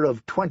author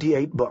of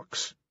 28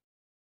 books.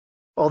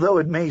 Although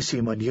it may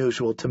seem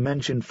unusual to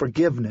mention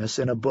forgiveness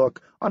in a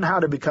book on how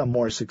to become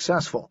more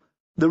successful,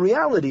 the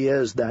reality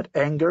is that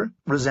anger,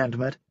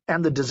 resentment,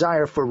 and the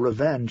desire for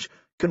revenge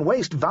can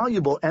waste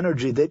valuable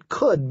energy that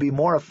could be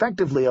more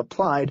effectively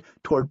applied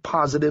toward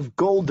positive,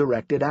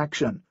 goal-directed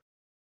action.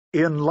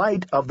 In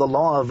light of the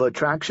law of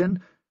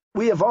attraction,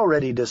 we have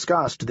already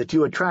discussed that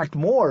you attract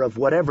more of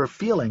whatever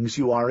feelings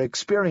you are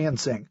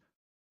experiencing.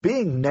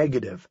 Being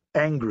negative,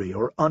 angry,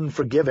 or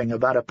unforgiving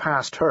about a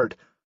past hurt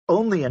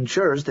only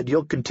ensures that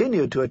you'll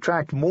continue to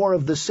attract more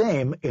of the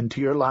same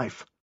into your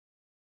life.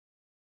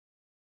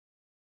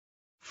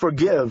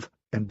 Forgive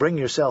and bring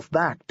yourself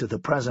back to the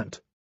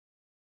present.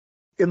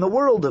 In the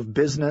world of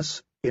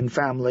business, in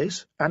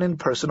families, and in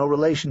personal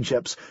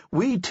relationships,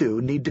 we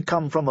too need to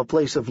come from a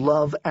place of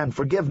love and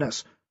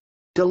forgiveness,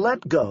 to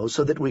let go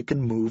so that we can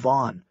move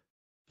on.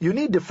 You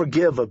need to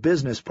forgive a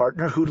business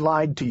partner who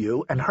lied to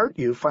you and hurt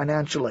you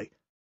financially.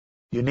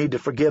 You need to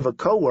forgive a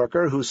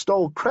coworker who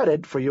stole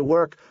credit for your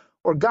work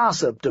or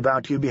gossiped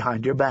about you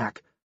behind your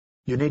back.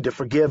 You need to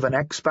forgive an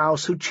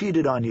ex-spouse who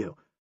cheated on you,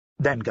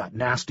 then got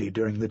nasty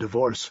during the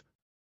divorce.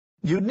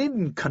 You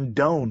needn't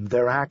condone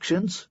their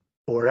actions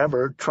or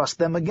ever trust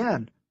them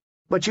again,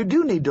 but you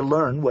do need to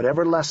learn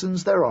whatever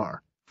lessons there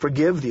are,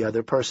 forgive the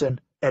other person,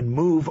 and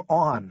move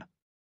on.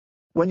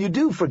 When you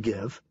do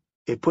forgive,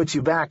 it puts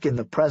you back in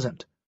the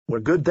present, where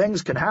good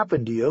things can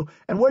happen to you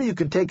and where you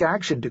can take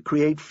action to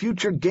create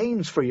future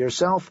gains for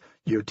yourself,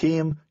 your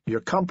team,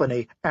 your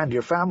company, and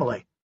your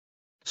family.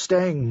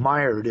 Staying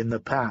mired in the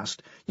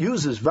past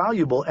uses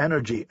valuable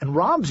energy and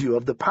robs you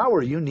of the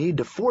power you need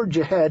to forge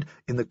ahead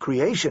in the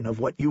creation of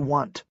what you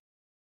want.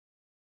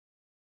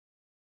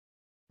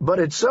 But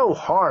it's so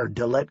hard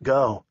to let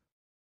go.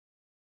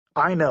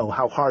 I know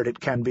how hard it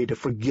can be to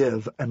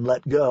forgive and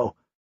let go.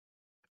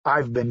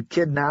 I've been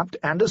kidnapped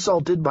and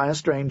assaulted by a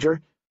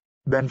stranger,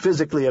 been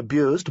physically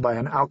abused by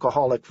an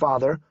alcoholic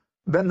father,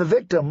 been the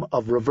victim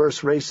of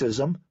reverse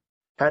racism,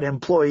 had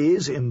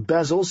employees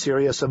embezzle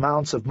serious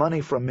amounts of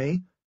money from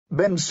me,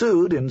 been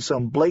sued in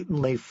some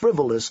blatantly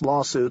frivolous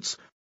lawsuits,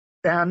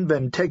 and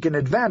been taken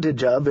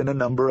advantage of in a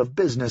number of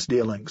business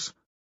dealings.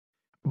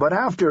 But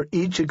after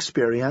each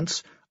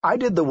experience, I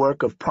did the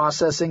work of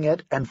processing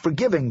it and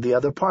forgiving the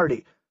other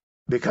party,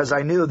 because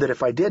I knew that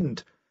if I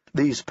didn't,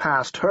 these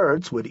past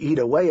hurts would eat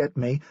away at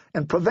me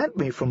and prevent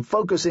me from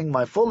focusing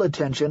my full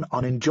attention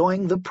on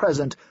enjoying the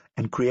present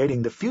and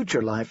creating the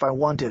future life I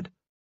wanted.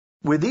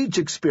 With each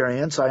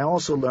experience, I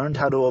also learned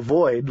how to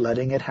avoid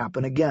letting it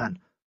happen again.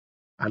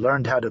 I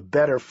learned how to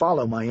better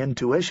follow my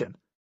intuition.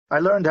 I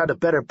learned how to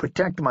better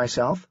protect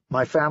myself,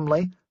 my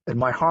family, and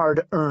my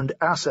hard-earned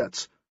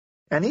assets.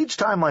 And each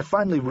time I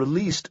finally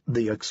released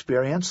the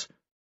experience,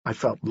 I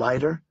felt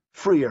lighter,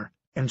 freer,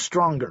 and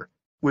stronger,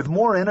 with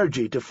more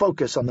energy to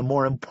focus on the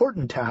more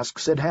important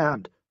tasks at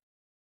hand.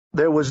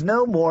 There was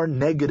no more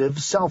negative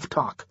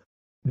self-talk,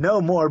 no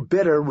more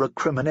bitter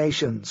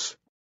recriminations.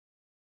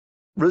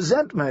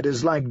 Resentment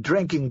is like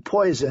drinking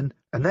poison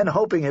and then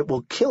hoping it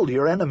will kill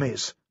your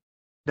enemies.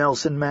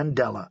 Nelson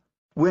Mandela,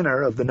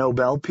 winner of the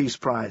Nobel Peace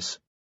Prize.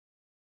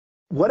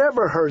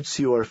 Whatever hurts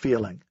you are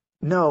feeling,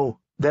 know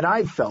that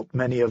I've felt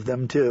many of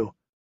them too,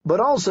 but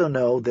also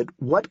know that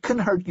what can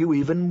hurt you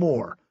even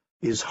more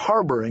is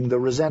harboring the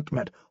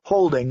resentment,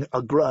 holding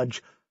a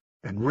grudge,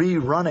 and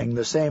rerunning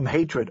the same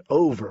hatred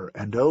over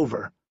and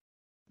over.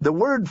 The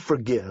word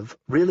forgive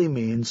really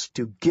means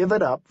to give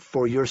it up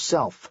for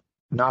yourself,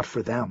 not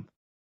for them.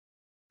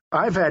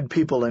 I've had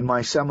people in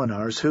my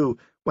seminars who,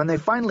 when they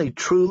finally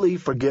truly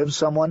forgive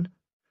someone,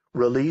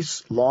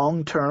 release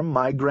long-term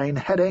migraine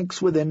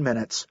headaches within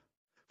minutes,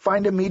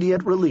 find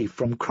immediate relief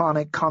from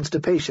chronic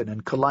constipation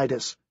and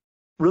colitis,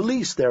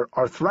 release their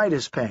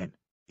arthritis pain,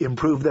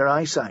 improve their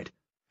eyesight,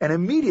 and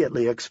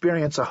immediately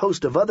experience a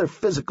host of other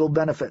physical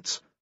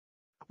benefits.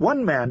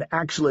 One man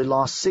actually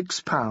lost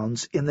 6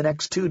 pounds in the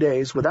next 2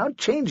 days without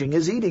changing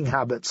his eating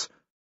habits.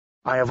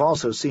 I have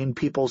also seen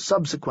people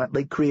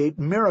subsequently create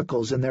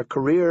miracles in their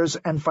careers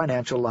and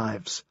financial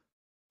lives.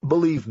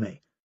 Believe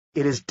me,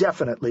 it is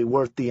definitely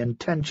worth the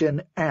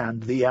intention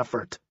and the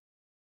effort.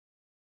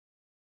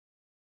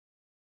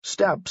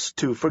 Steps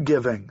to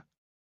forgiving.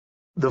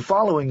 The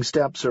following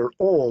steps are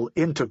all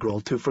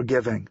integral to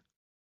forgiving.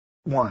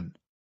 1.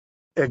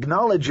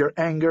 Acknowledge your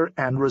anger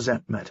and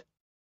resentment.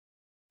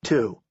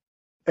 2.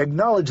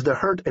 Acknowledge the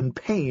hurt and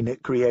pain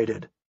it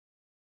created.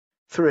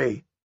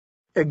 3.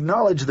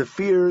 Acknowledge the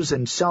fears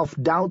and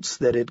self-doubts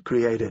that it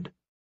created.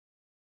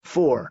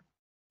 4.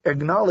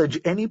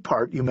 Acknowledge any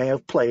part you may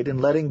have played in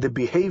letting the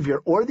behavior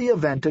or the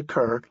event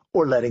occur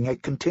or letting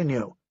it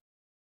continue.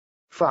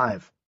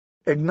 5.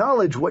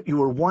 Acknowledge what you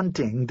were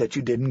wanting that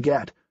you didn't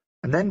get,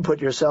 and then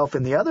put yourself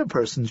in the other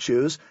person's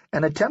shoes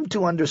and attempt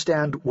to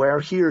understand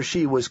where he or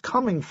she was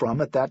coming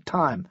from at that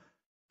time,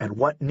 and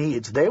what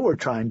needs they were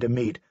trying to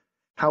meet,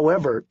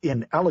 however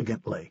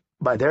inelegantly,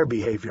 by their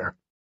behavior.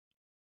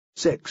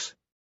 6.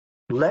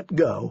 Let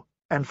go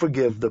and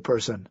forgive the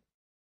person.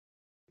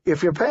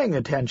 If you're paying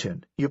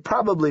attention, you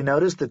probably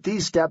noticed that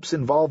these steps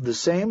involve the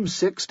same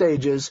 6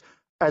 stages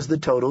as the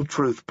total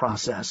truth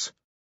process.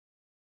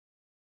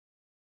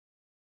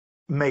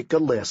 Make a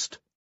list.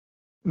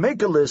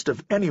 Make a list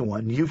of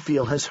anyone you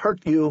feel has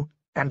hurt you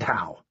and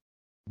how.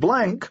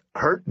 Blank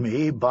hurt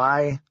me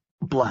by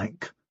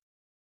blank.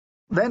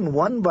 Then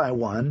one by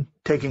one,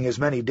 taking as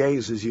many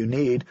days as you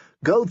need,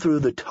 go through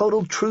the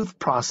total truth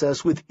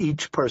process with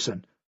each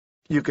person.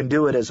 You can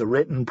do it as a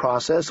written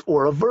process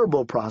or a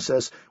verbal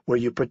process where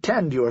you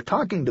pretend you are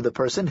talking to the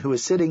person who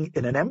is sitting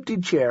in an empty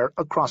chair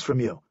across from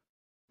you.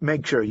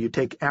 Make sure you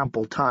take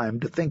ample time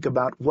to think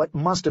about what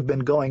must have been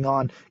going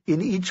on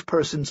in each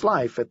person's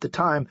life at the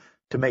time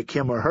to make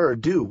him or her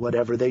do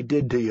whatever they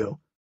did to you.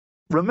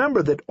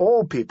 Remember that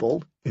all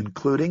people,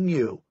 including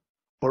you,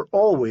 are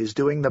always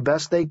doing the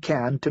best they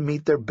can to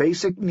meet their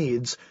basic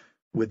needs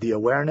with the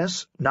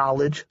awareness,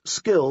 knowledge,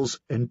 skills,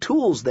 and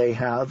tools they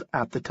have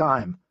at the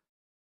time.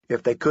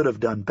 If they could have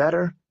done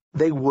better,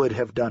 they would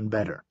have done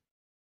better.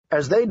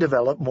 As they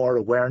develop more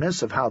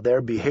awareness of how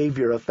their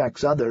behavior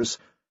affects others,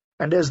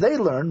 and as they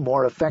learn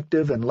more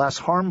effective and less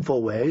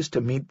harmful ways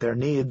to meet their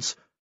needs,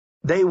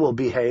 they will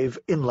behave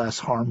in less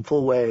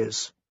harmful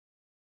ways.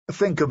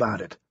 Think about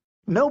it.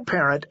 No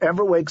parent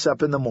ever wakes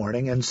up in the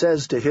morning and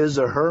says to his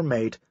or her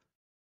mate,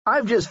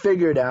 "I've just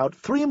figured out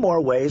 3 more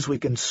ways we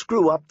can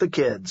screw up the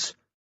kids."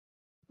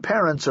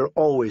 Parents are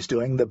always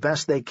doing the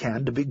best they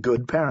can to be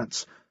good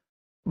parents.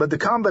 But the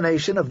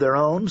combination of their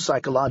own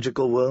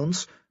psychological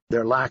wounds,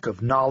 their lack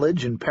of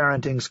knowledge and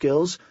parenting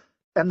skills,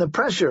 and the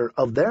pressure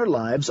of their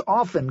lives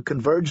often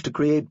converge to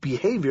create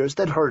behaviors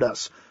that hurt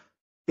us.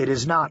 It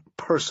is not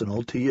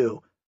personal to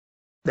you.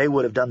 They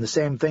would have done the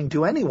same thing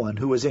to anyone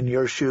who was in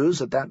your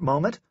shoes at that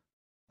moment.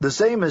 The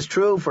same is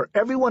true for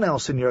everyone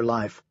else in your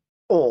life,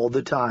 all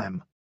the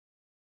time.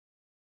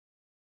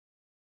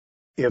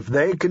 If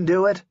they can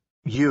do it,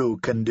 you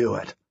can do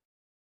it.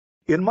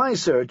 In my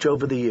search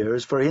over the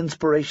years for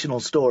inspirational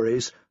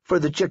stories for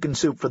the Chicken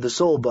Soup for the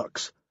Soul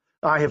books,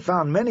 I have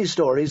found many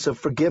stories of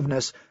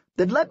forgiveness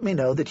that let me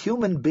know that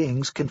human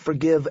beings can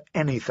forgive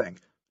anything,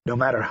 no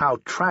matter how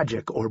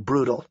tragic or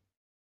brutal.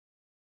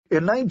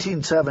 In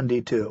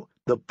 1972,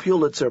 the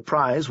Pulitzer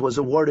Prize was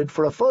awarded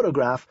for a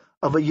photograph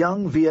of a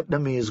young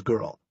Vietnamese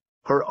girl,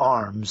 her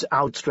arms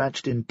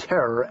outstretched in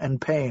terror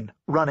and pain,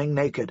 running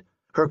naked,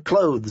 her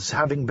clothes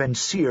having been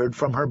seared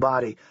from her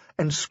body,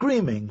 and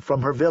screaming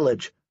from her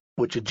village,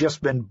 which had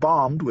just been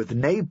bombed with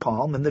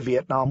napalm in the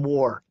Vietnam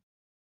War.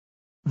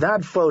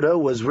 That photo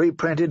was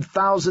reprinted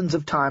thousands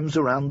of times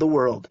around the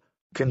world,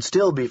 can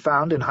still be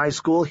found in high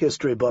school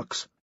history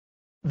books.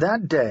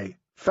 That day,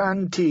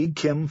 Phan Thi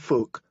Kim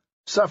Phuc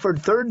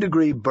suffered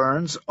 3rd-degree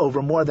burns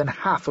over more than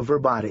half of her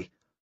body.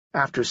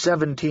 After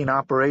 17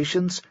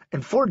 operations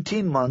and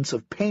 14 months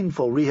of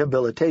painful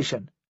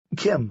rehabilitation,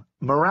 Kim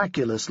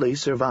miraculously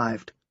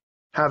survived.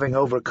 Having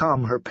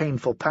overcome her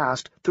painful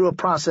past through a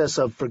process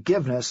of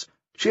forgiveness,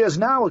 she is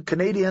now a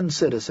Canadian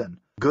citizen,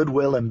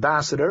 Goodwill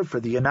Ambassador for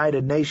the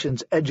United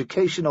Nations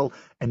Educational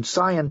and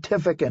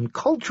Scientific and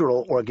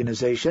Cultural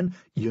Organization,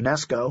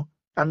 UNESCO,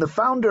 and the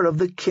founder of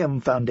the Kim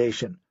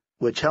Foundation,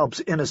 which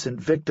helps innocent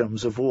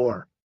victims of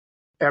war.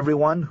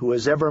 Everyone who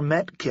has ever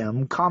met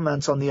Kim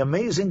comments on the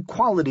amazing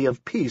quality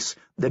of peace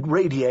that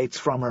radiates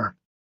from her.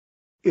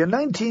 In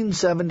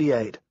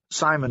 1978,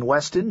 Simon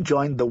Weston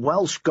joined the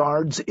Welsh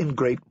Guards in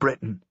Great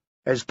Britain.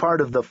 As part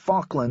of the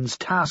Falklands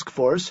Task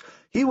Force,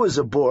 he was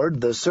aboard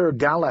the Sir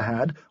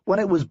Galahad when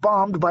it was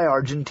bombed by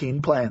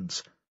Argentine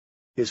planes.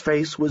 His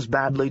face was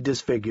badly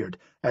disfigured,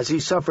 as he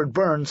suffered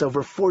burns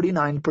over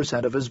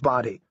 49% of his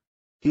body.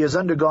 He has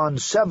undergone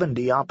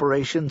 70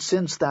 operations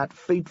since that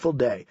fateful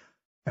day,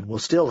 and will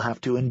still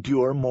have to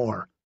endure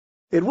more.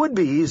 It would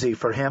be easy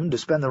for him to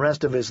spend the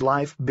rest of his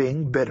life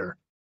being bitter.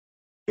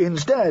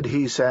 Instead,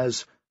 he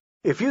says,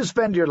 if you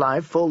spend your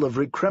life full of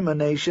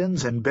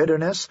recriminations and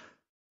bitterness,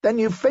 then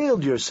you've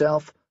failed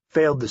yourself,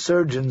 failed the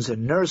surgeons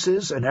and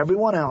nurses and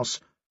everyone else,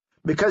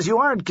 because you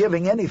aren't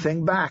giving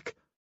anything back.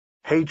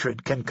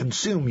 Hatred can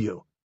consume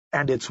you,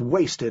 and it's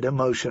wasted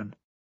emotion.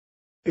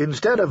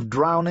 Instead of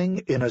drowning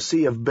in a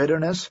sea of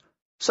bitterness,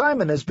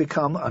 Simon has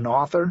become an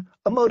author,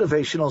 a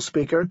motivational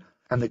speaker,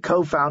 and the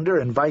co-founder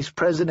and vice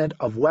president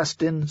of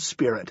Weston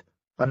Spirit,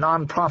 a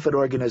non-profit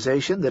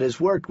organization that has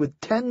worked with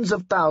tens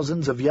of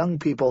thousands of young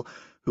people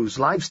whose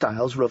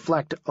lifestyles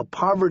reflect a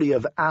poverty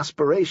of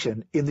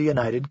aspiration in the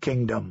United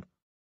Kingdom.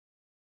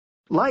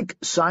 Like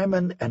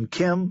Simon and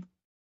Kim,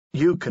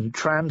 You can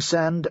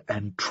transcend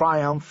and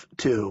triumph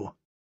too.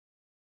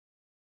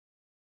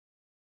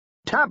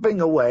 Tapping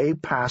away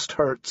past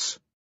hurts.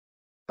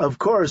 Of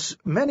course,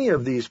 many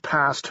of these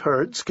past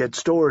hurts get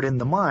stored in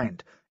the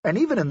mind, and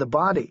even in the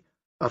body,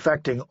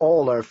 affecting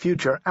all our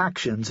future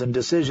actions and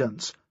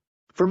decisions.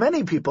 For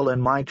many people in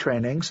my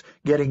trainings,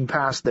 getting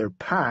past their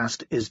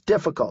past is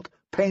difficult,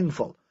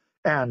 painful,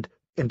 and,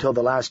 until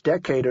the last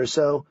decade or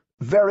so,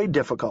 very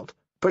difficult,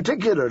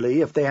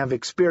 particularly if they have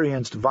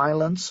experienced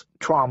violence,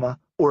 trauma,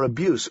 or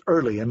abuse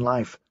early in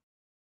life.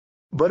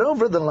 But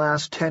over the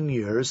last 10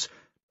 years,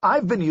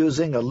 I've been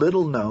using a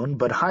little-known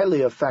but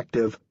highly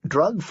effective,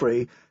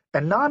 drug-free,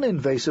 and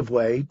non-invasive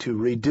way to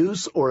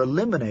reduce or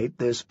eliminate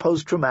this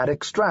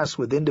post-traumatic stress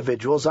with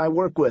individuals I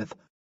work with.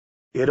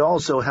 It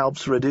also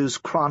helps reduce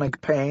chronic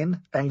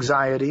pain,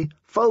 anxiety,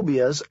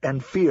 phobias,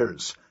 and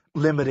fears,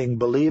 limiting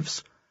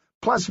beliefs,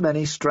 plus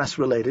many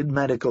stress-related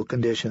medical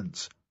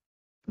conditions.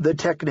 The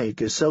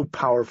technique is so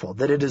powerful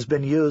that it has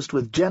been used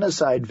with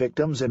genocide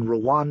victims in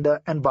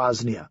Rwanda and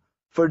Bosnia,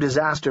 for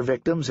disaster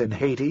victims in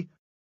Haiti,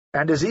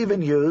 and is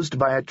even used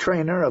by a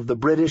trainer of the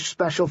British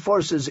Special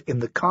Forces in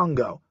the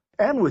Congo,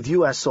 and with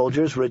U.S.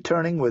 soldiers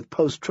returning with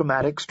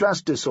post-traumatic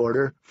stress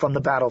disorder from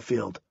the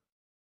battlefield.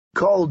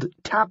 Called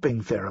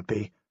tapping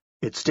therapy,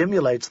 it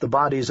stimulates the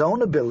body's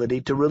own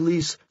ability to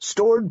release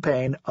stored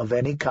pain of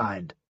any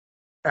kind,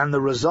 and the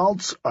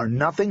results are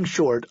nothing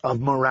short of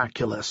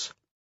miraculous.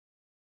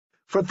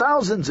 For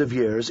thousands of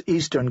years,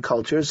 Eastern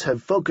cultures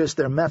have focused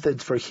their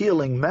methods for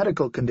healing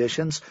medical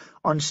conditions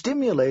on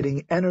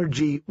stimulating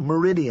energy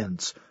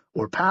meridians,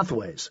 or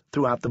pathways,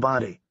 throughout the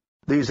body.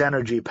 These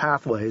energy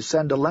pathways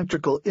send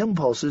electrical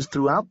impulses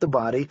throughout the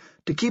body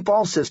to keep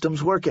all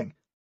systems working.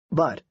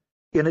 But,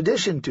 in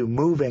addition to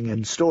moving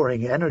and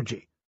storing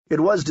energy,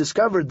 it was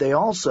discovered they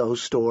also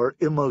store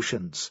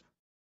emotions.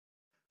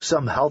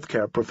 Some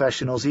healthcare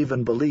professionals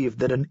even believe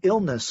that an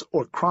illness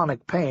or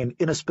chronic pain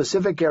in a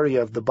specific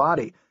area of the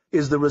body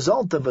is the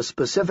result of a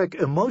specific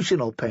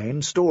emotional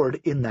pain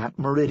stored in that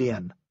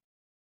meridian.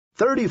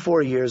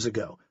 34 years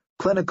ago,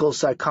 clinical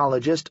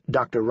psychologist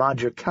Dr.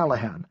 Roger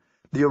Callahan,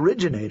 the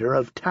originator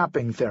of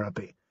tapping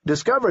therapy,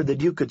 discovered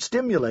that you could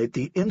stimulate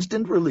the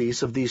instant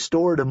release of these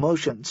stored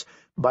emotions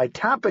by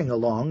tapping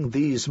along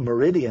these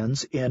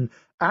meridians in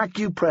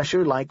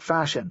acupressure-like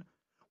fashion,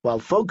 while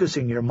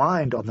focusing your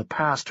mind on the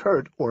past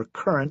hurt or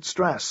current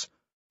stress,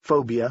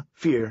 phobia,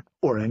 fear,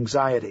 or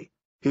anxiety.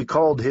 He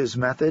called his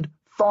method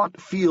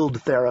thought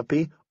field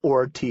therapy,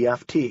 or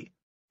TFT.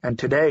 And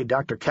today,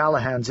 Dr.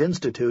 Callahan's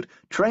Institute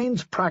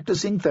trains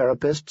practicing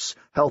therapists,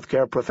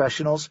 healthcare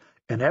professionals,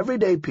 and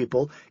everyday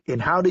people in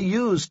how to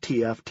use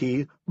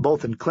TFT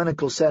both in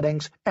clinical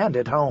settings and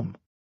at home.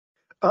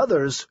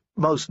 Others,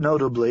 most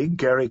notably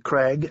Gary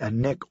Craig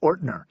and Nick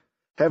Ortner,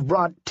 have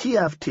brought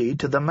TFT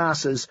to the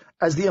masses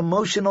as the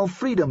Emotional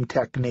Freedom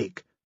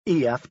Technique,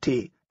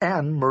 EFT,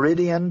 and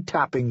Meridian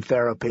Tapping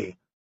Therapy.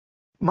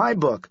 My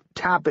book,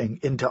 Tapping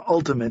into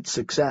Ultimate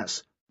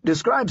Success,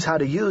 describes how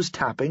to use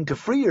tapping to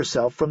free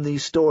yourself from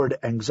these stored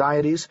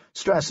anxieties,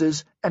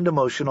 stresses, and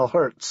emotional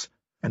hurts,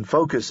 and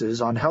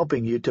focuses on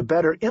helping you to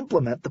better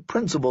implement the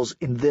principles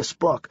in this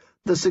book,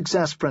 The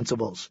Success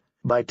Principles,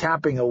 by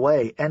tapping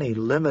away any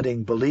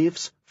limiting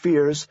beliefs,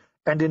 fears,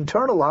 and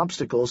internal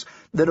obstacles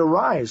that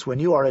arise when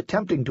you are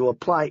attempting to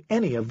apply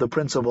any of the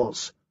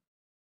principles.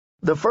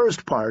 The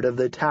first part of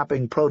the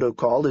tapping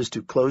protocol is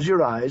to close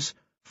your eyes,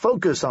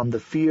 focus on the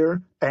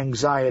fear,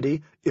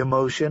 anxiety,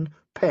 emotion,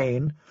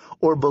 pain,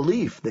 or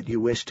belief that you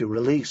wish to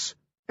release,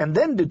 and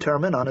then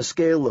determine on a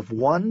scale of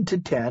 1 to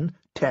 10,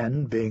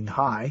 10 being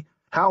high,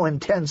 how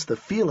intense the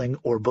feeling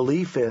or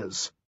belief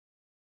is.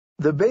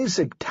 The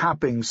basic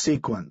tapping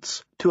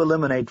sequence, to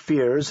eliminate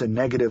fears and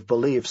negative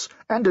beliefs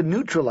and to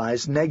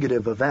neutralize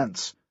negative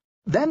events,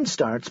 then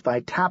starts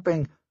by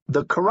tapping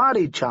the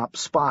karate chop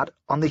spot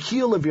on the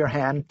heel of your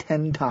hand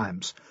 10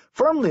 times,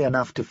 firmly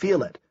enough to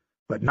feel it,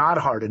 but not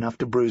hard enough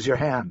to bruise your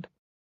hand.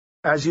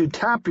 As you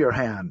tap your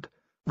hand,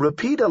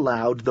 repeat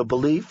aloud the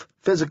belief,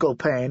 physical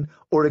pain,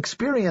 or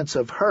experience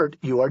of hurt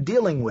you are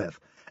dealing with,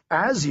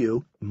 as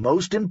you,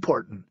 most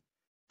important,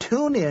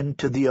 tune in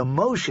to the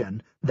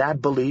emotion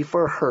that belief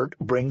or hurt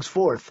brings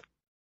forth.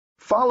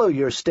 Follow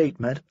your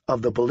statement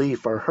of the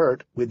belief or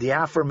hurt with the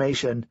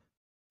affirmation,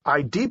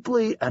 I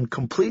deeply and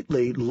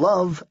completely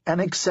love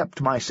and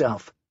accept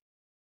myself.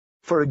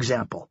 For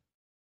example,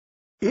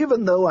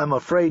 even though I'm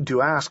afraid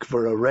to ask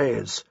for a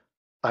raise,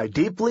 I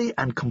deeply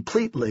and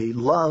completely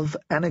love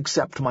and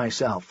accept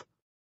myself.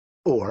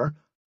 Or,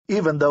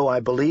 even though I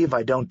believe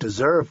I don't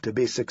deserve to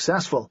be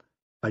successful,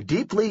 I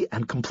deeply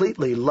and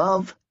completely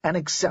love and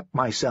accept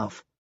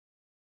myself.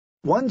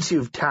 Once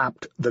you've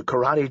tapped the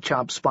karate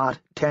chop spot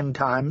 10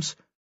 times,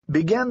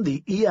 begin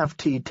the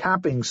EFT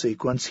tapping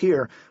sequence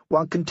here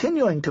while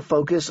continuing to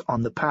focus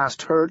on the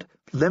past hurt,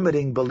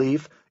 limiting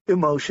belief,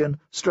 emotion,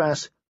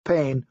 stress,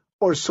 pain,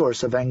 or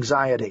source of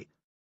anxiety.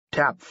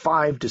 Tap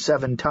 5 to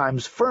 7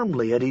 times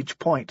firmly at each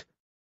point.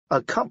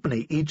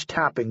 Accompany each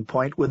tapping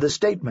point with a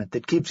statement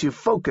that keeps you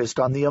focused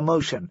on the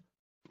emotion,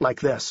 like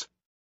this.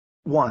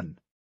 1.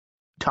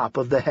 Top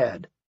of the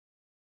head.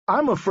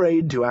 I'm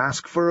afraid to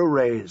ask for a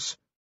raise.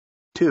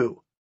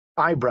 2.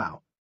 Eyebrow.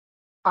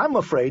 I'm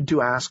afraid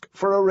to ask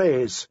for a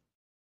raise.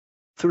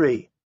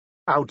 3.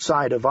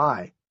 Outside of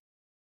eye.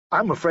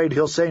 I'm afraid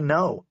he'll say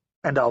no,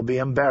 and I'll be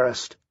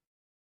embarrassed.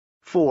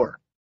 4.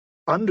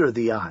 Under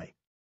the eye.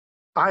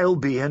 I'll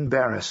be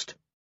embarrassed.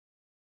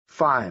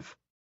 5.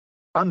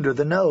 Under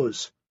the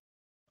nose.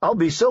 I'll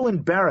be so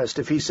embarrassed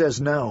if he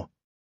says no.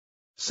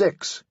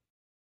 6.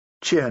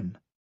 Chin.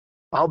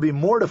 I'll be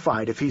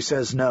mortified if he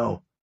says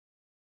no.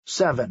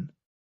 7.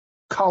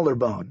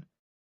 Collarbone.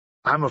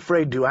 I'm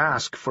afraid to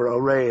ask for a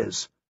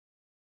raise.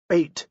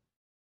 8.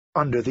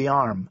 Under the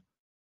arm.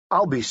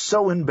 I'll be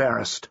so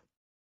embarrassed.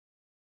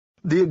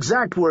 The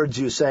exact words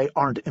you say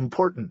aren't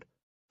important.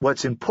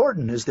 What's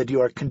important is that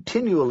you are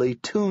continually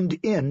tuned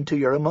in to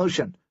your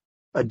emotion.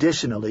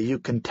 Additionally, you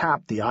can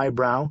tap the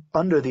eyebrow,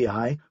 under the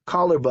eye,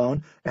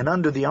 collarbone, and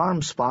under the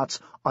arm spots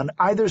on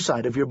either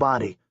side of your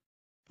body.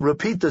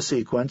 Repeat the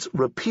sequence,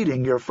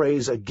 repeating your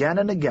phrase again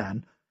and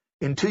again,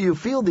 until you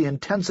feel the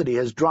intensity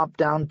has dropped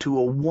down to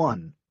a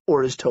 1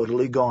 or is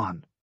totally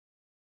gone.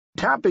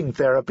 Tapping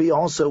therapy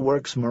also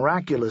works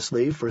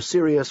miraculously for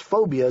serious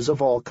phobias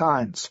of all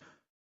kinds.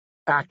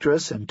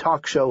 Actress and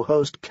talk show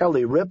host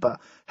Kelly Ripa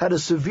had a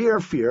severe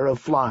fear of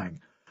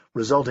flying,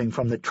 resulting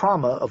from the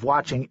trauma of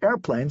watching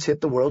airplanes hit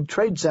the World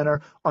Trade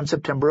Center on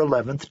September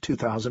 11,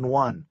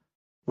 2001.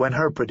 When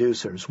her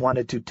producers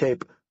wanted to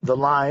tape the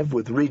Live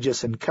with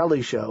Regis and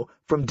Kelly show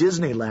from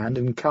Disneyland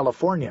in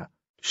California,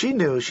 she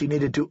knew she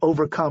needed to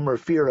overcome her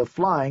fear of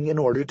flying in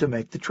order to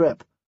make the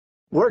trip.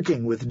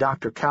 Working with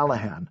Dr.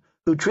 Callahan,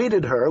 who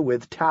treated her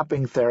with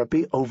tapping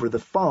therapy over the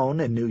phone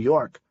in New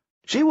York,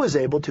 she was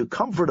able to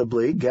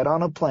comfortably get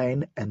on a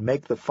plane and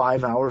make the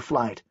 5-hour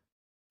flight.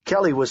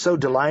 Kelly was so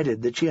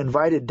delighted that she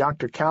invited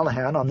Dr.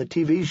 Callahan on the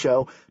TV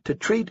show to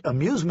treat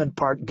amusement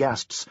park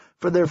guests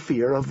for their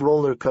fear of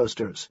roller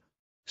coasters.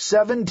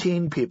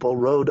 17 people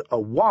rode a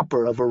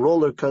whopper of a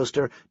roller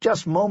coaster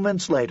just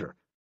moments later,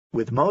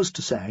 with most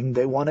saying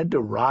they wanted to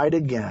ride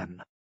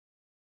again.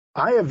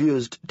 I have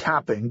used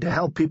tapping to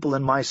help people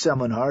in my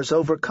seminars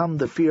overcome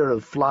the fear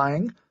of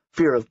flying,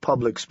 fear of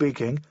public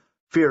speaking,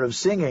 fear of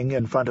singing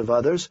in front of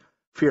others,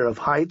 fear of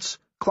heights,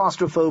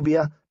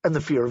 claustrophobia, and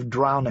the fear of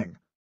drowning.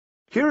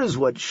 Here is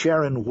what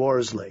Sharon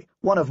Worsley,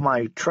 one of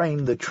my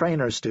Train the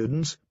Trainer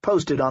students,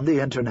 posted on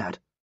the Internet.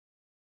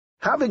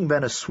 Having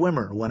been a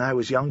swimmer when I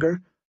was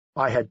younger,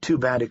 I had 2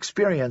 bad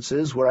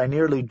experiences where I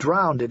nearly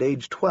drowned at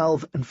age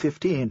 12 and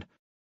 15.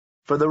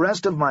 For the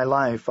rest of my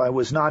life, I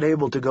was not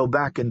able to go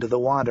back into the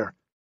water.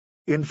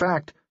 In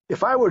fact,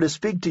 if I were to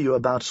speak to you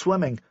about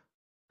swimming,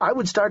 I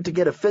would start to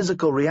get a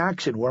physical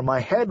reaction where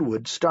my head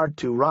would start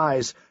to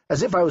rise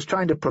as if I was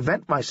trying to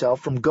prevent myself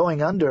from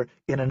going under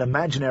in an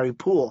imaginary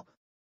pool.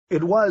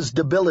 It was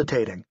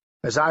debilitating,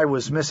 as I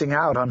was missing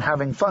out on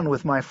having fun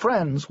with my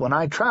friends when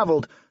I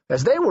traveled,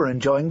 as they were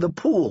enjoying the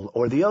pool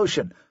or the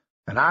ocean,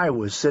 and I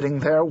was sitting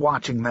there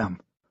watching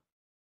them.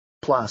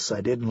 Plus, I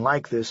didn't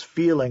like this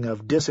feeling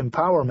of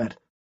disempowerment.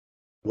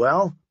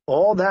 Well,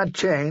 all that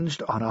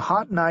changed on a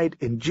hot night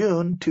in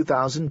June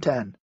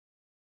 2010.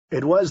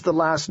 It was the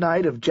last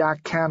night of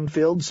Jack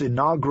Canfield's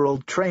inaugural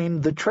Train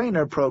the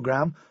Trainer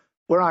program,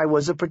 where I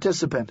was a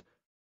participant.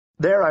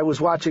 There I was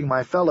watching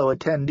my fellow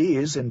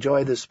attendees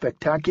enjoy the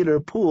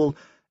spectacular pool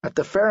at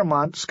the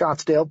Fairmont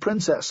Scottsdale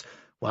Princess,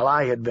 while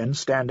I had been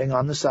standing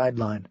on the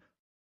sideline.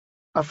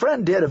 A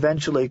friend did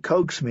eventually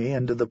coax me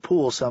into the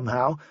pool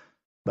somehow,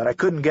 but I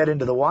couldn't get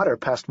into the water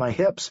past my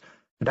hips,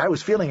 and I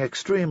was feeling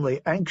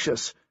extremely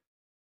anxious.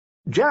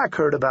 Jack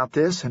heard about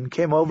this and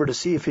came over to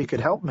see if he could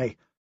help me.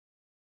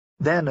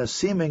 Then a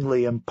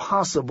seemingly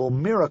impossible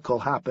miracle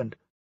happened.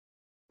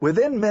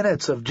 Within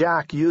minutes of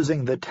Jack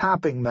using the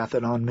tapping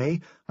method on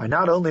me, I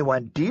not only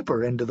went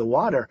deeper into the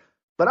water,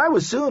 but I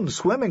was soon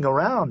swimming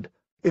around,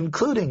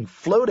 including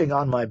floating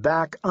on my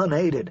back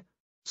unaided,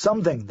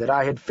 something that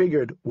I had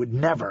figured would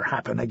never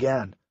happen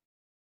again.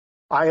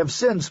 I have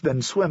since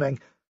been swimming,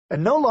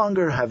 and no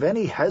longer have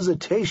any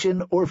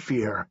hesitation or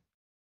fear.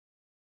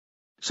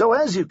 So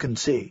as you can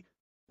see,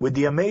 with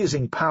the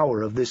amazing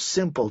power of this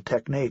simple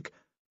technique,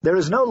 there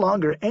is no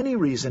longer any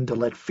reason to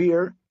let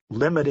fear,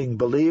 limiting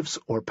beliefs,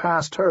 or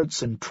past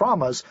hurts and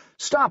traumas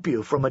stop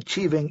you from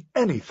achieving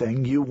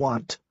anything you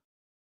want.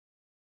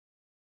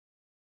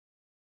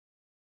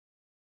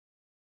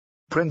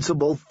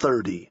 Principle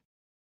 30.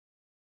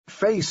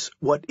 Face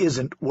what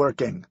isn't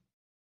working.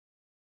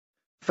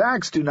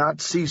 Facts do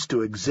not cease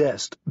to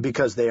exist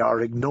because they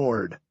are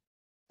ignored.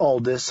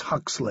 Aldous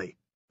Huxley,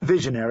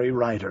 visionary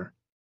writer.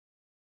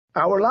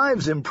 Our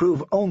lives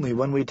improve only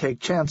when we take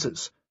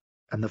chances,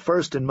 and the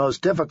first and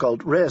most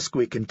difficult risk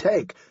we can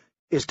take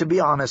is to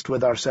be honest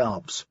with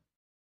ourselves.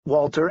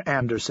 Walter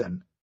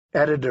Anderson,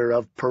 editor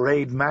of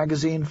Parade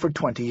magazine for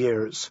 20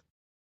 years.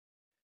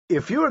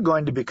 If you are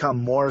going to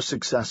become more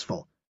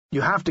successful,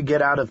 you have to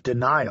get out of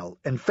denial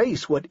and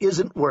face what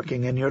isn't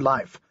working in your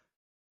life.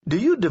 Do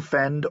you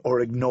defend or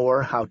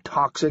ignore how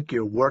toxic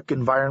your work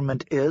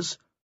environment is?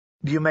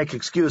 Do you make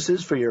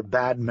excuses for your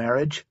bad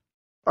marriage?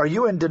 Are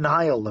you in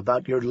denial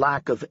about your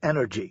lack of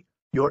energy,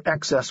 your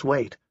excess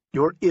weight,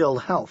 your ill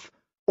health,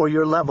 or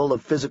your level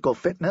of physical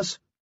fitness?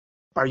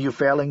 Are you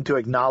failing to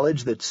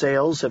acknowledge that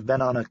sales have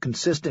been on a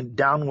consistent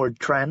downward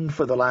trend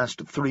for the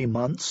last 3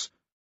 months?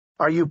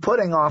 Are you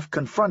putting off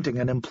confronting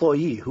an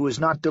employee who is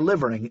not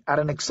delivering at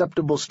an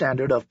acceptable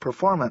standard of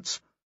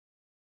performance?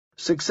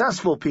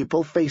 Successful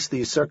people face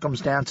these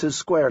circumstances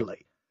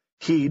squarely,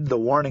 heed the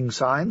warning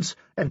signs,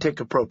 and take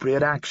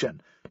appropriate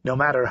action, no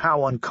matter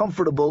how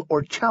uncomfortable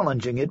or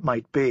challenging it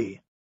might be.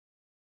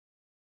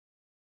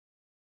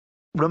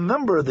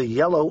 Remember the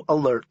yellow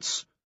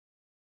alerts.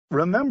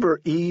 Remember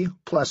E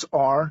plus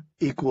R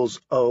equals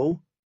O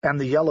and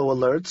the yellow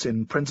alerts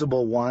in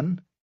Principle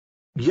 1?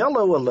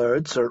 Yellow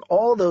alerts are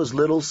all those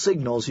little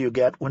signals you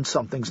get when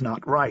something's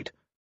not right.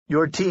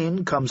 Your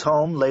teen comes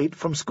home late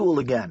from school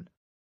again.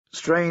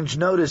 Strange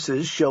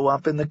notices show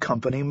up in the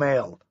company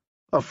mail.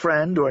 A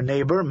friend or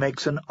neighbor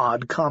makes an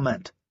odd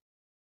comment.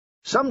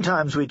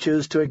 Sometimes we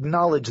choose to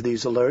acknowledge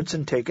these alerts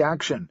and take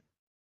action.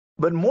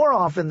 But more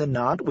often than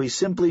not, we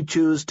simply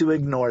choose to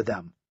ignore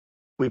them.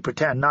 We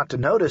pretend not to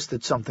notice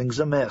that something's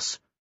amiss.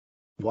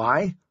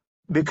 Why?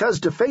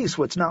 Because to face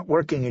what's not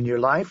working in your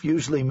life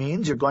usually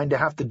means you're going to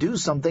have to do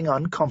something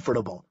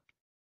uncomfortable.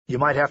 You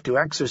might have to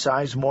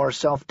exercise more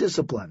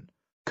self-discipline,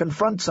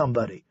 confront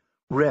somebody,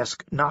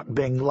 risk not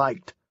being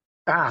liked,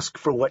 ask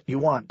for what you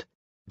want,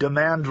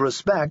 demand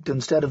respect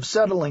instead of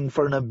settling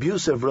for an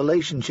abusive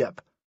relationship,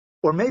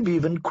 or maybe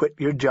even quit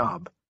your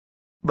job.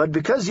 But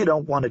because you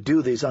don't want to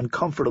do these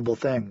uncomfortable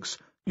things,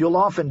 you'll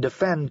often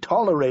defend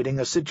tolerating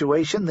a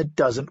situation that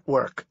doesn't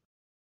work.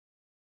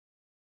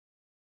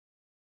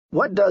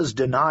 What does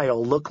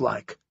denial look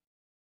like?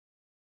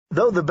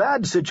 Though the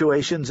bad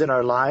situations in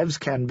our lives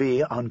can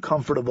be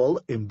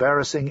uncomfortable,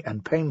 embarrassing,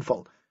 and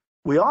painful,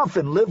 we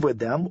often live with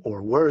them,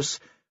 or worse,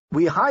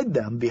 we hide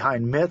them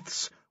behind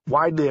myths,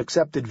 widely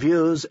accepted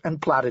views, and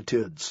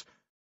platitudes.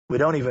 We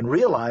don't even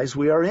realize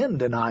we are in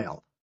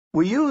denial.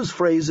 We use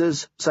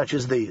phrases such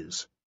as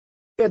these.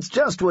 It's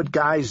just what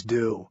guys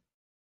do.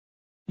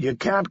 You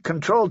can't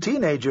control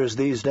teenagers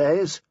these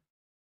days.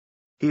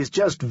 He's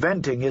just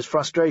venting his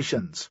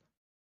frustrations.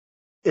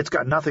 It's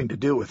got nothing to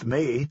do with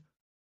me.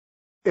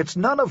 It's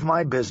none of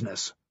my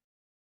business.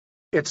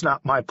 It's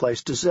not my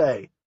place to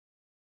say.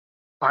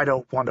 I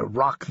don't want to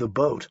rock the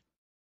boat.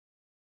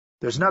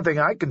 There's nothing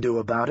I can do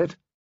about it.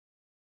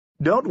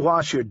 Don't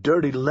wash your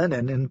dirty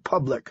linen in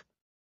public.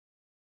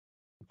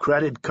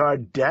 Credit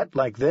card debt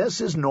like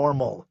this is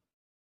normal.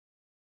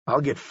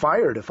 I'll get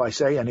fired if I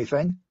say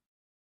anything.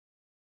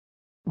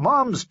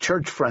 Mom's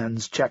church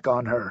friends check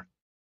on her.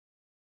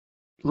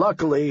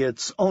 Luckily,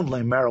 it's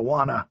only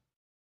marijuana.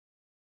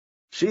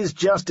 She's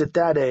just at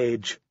that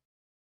age.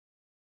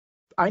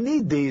 I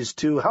need these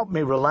to help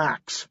me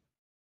relax.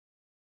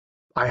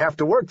 I have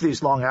to work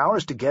these long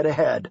hours to get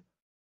ahead.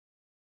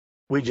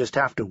 We just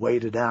have to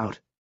wait it out.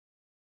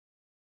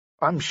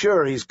 I'm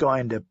sure he's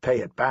going to pay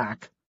it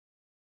back.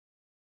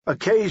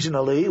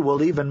 Occasionally,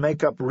 we'll even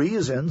make up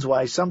reasons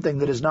why something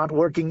that is not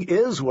working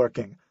is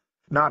working,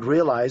 not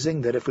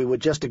realizing that if we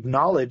would just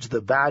acknowledge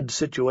the bad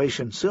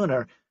situation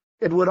sooner,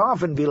 it would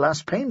often be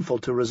less painful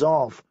to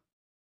resolve.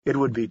 It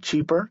would be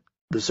cheaper,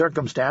 the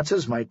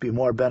circumstances might be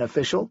more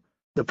beneficial,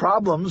 the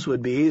problems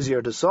would be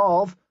easier to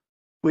solve,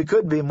 we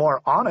could be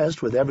more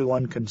honest with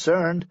everyone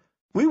concerned,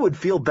 we would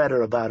feel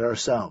better about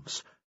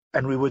ourselves,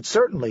 and we would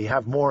certainly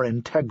have more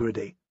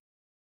integrity.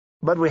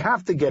 But we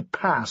have to get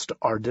past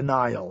our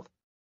denial.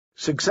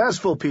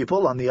 Successful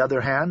people, on the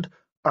other hand,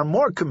 are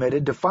more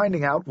committed to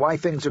finding out why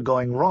things are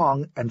going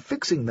wrong and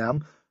fixing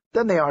them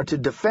than they are to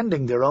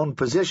defending their own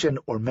position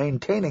or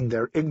maintaining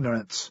their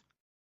ignorance.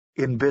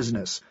 In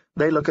business,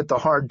 they look at the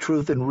hard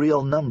truth in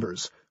real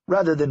numbers,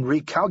 rather than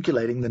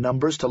recalculating the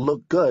numbers to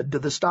look good to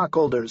the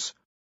stockholders.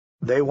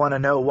 They want to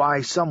know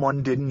why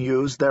someone didn't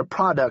use their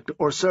product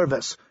or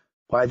service,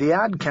 why the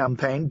ad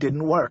campaign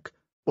didn't work,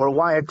 or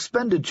why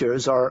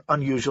expenditures are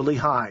unusually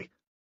high.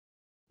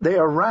 They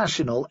are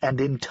rational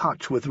and in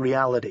touch with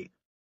reality.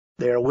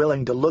 They are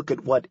willing to look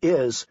at what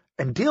is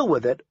and deal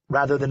with it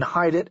rather than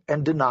hide it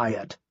and deny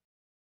it.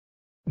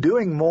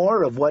 Doing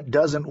more of what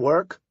doesn't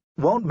work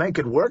won't make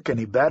it work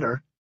any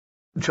better.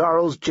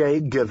 Charles J.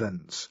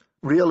 Givens,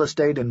 real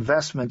estate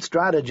investment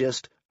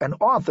strategist and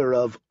author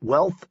of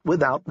Wealth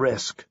Without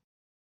Risk.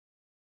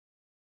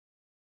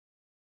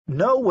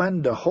 Know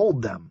when to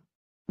hold them.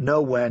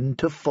 Know when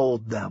to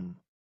fold them.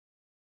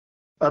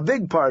 A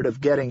big part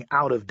of getting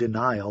out of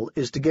denial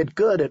is to get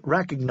good at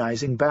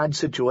recognizing bad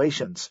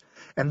situations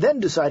and then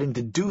deciding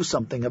to do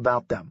something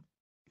about them.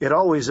 It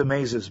always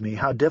amazes me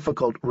how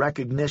difficult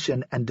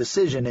recognition and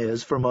decision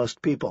is for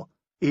most people,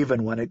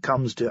 even when it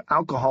comes to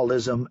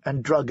alcoholism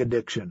and drug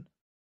addiction.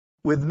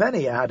 With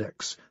many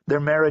addicts,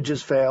 their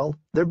marriages fail,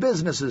 their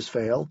businesses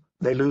fail,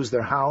 they lose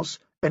their house,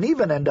 and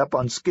even end up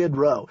on Skid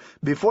Row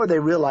before they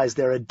realize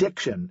their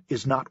addiction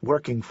is not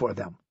working for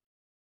them.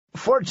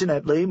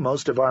 Fortunately,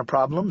 most of our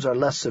problems are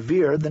less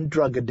severe than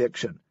drug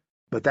addiction,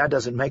 but that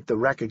doesn't make the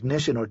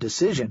recognition or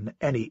decision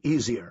any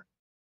easier.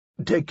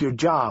 Take your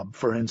job,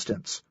 for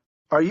instance.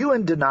 Are you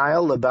in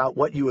denial about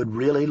what you would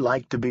really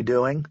like to be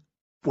doing?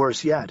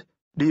 Worse yet,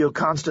 Do you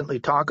constantly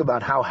talk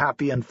about how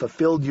happy and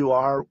fulfilled you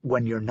are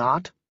when you're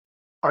not?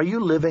 Are you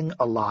living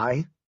a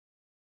lie?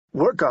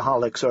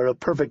 Workaholics are a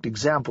perfect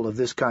example of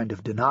this kind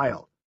of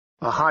denial.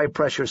 A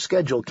high-pressure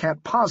schedule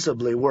can't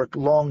possibly work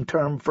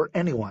long-term for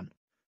anyone.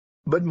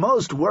 But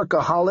most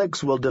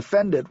workaholics will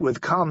defend it with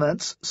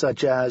comments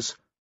such as,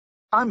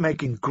 "I'm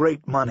making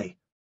great money.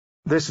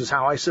 This is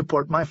how I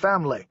support my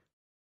family.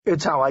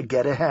 It's how I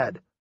get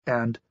ahead."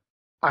 And,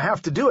 "I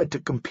have to do it to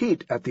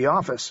compete at the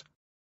office."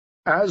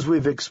 As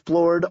we've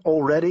explored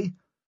already,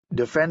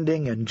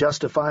 defending and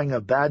justifying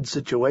a bad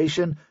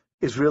situation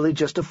is really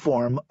just a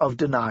form of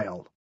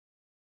denial.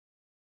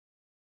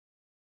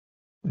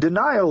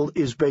 Denial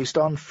is based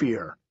on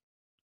fear.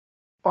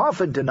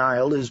 Often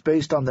denial is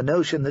based on the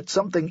notion that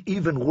something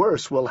even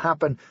worse will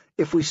happen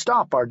if we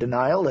stop our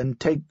denial and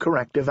take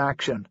corrective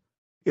action.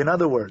 In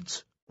other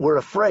words, we're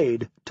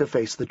afraid to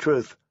face the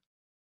truth.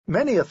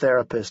 Many a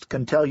therapist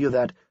can tell you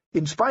that,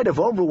 in spite of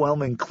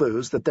overwhelming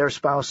clues that their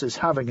spouse is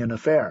having an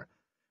affair,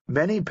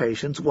 many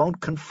patients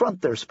won't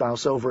confront their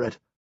spouse over it.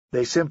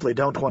 They simply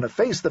don't want to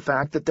face the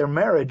fact that their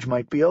marriage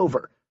might be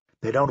over.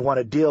 They don't want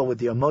to deal with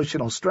the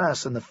emotional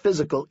stress and the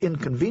physical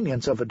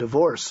inconvenience of a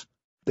divorce.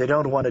 They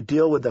don't want to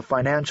deal with the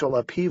financial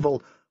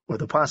upheaval or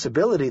the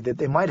possibility that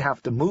they might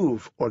have to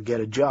move or get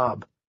a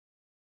job.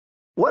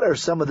 What are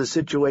some of the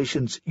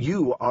situations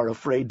you are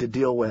afraid to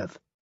deal with?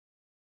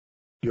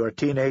 Your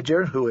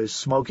teenager who is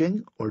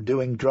smoking or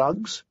doing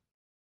drugs?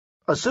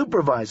 A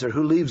supervisor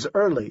who leaves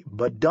early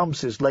but dumps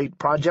his late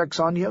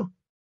projects on you?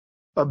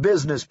 A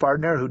business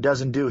partner who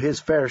doesn't do his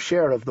fair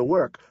share of the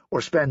work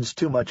or spends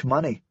too much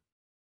money?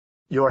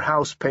 Your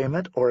house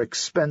payment or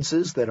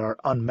expenses that are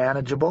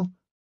unmanageable?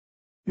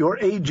 Your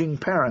aging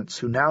parents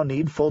who now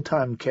need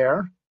full-time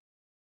care?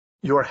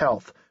 Your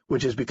health,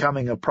 which is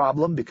becoming a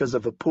problem because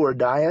of a poor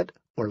diet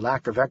or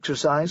lack of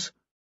exercise?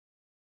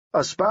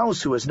 A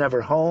spouse who is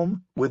never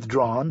home,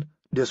 withdrawn,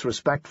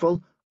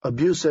 disrespectful,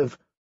 abusive,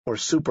 or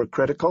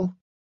supercritical?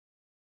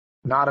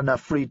 Not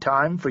enough free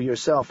time for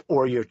yourself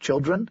or your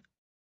children?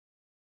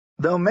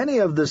 Though many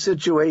of the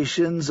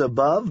situations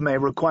above may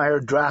require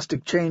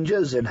drastic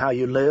changes in how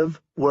you live,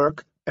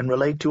 work, and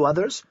relate to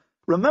others,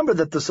 remember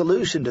that the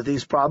solution to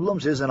these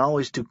problems isn't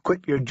always to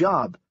quit your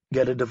job,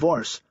 get a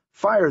divorce,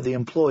 fire the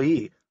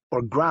employee,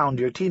 or ground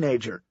your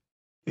teenager.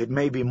 It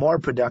may be more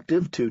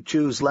productive to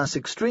choose less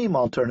extreme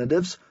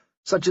alternatives,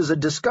 such as a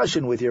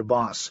discussion with your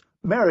boss,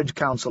 marriage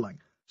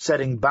counseling,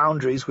 setting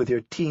boundaries with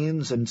your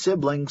teens and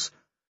siblings,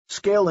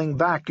 scaling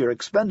back your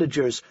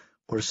expenditures,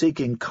 or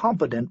seeking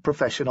competent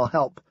professional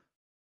help.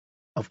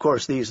 Of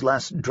course, these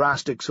less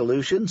drastic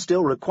solutions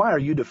still require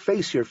you to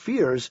face your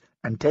fears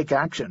and take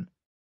action.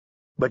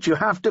 But you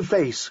have to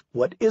face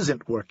what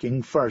isn't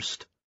working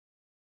first.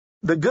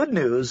 The good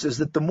news is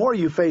that the more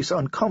you face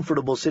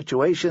uncomfortable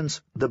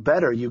situations, the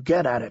better you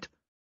get at it.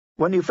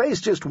 When you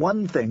face just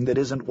one thing that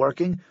isn't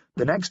working,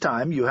 the next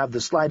time you have the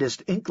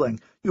slightest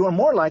inkling, you are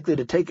more likely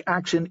to take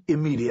action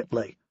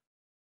immediately.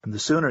 And the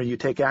sooner you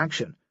take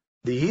action,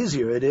 the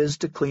easier it is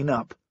to clean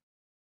up.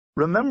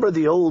 Remember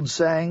the old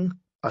saying,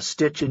 "A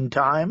stitch in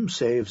time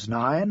saves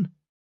 9"?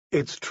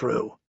 It's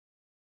true.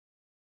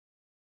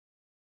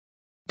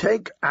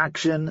 Take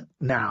action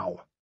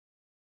now.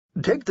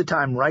 Take the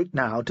time right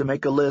now to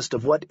make a list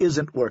of what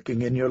isn't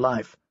working in your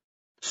life.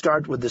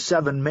 Start with the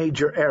 7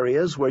 major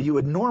areas where you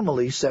would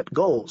normally set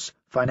goals: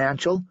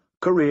 financial,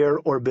 career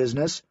or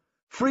business,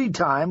 free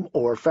time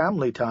or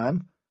family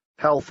time,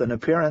 health and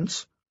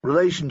appearance,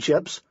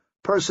 relationships,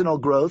 personal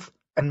growth,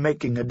 and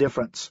making a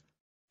difference.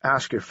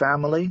 Ask your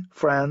family,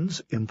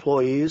 friends,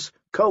 employees,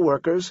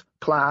 co-workers,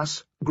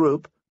 class,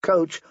 group,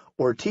 coach,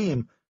 or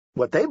team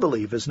what they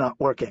believe is not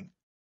working.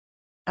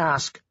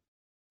 Ask,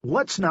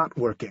 what's not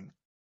working?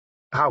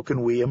 How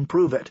can we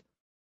improve it?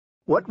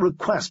 What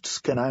requests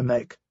can I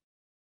make?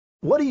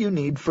 What do you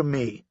need from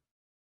me?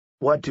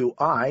 What do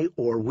I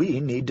or we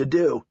need to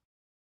do?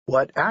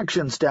 What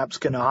action steps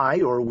can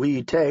I or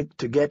we take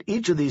to get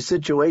each of these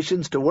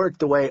situations to work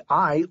the way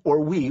I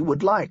or we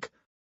would like?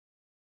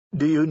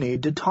 Do you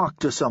need to talk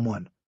to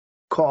someone?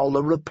 Call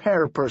a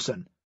repair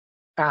person.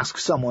 Ask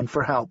someone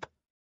for help.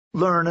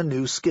 Learn a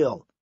new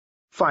skill.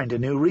 Find a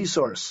new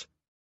resource.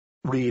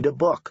 Read a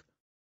book.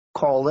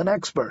 Call an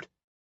expert.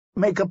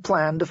 Make a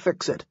plan to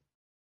fix it.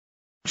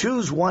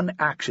 Choose one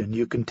action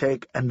you can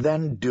take and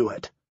then do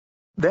it.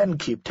 Then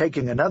keep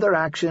taking another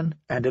action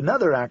and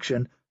another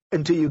action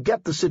until you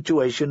get the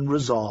situation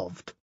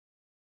resolved.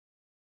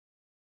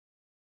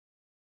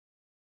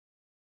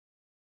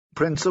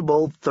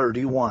 Principle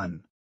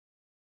 31.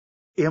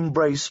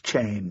 Embrace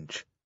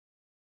change.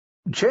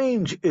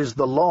 Change is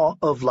the law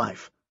of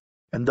life,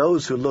 and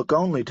those who look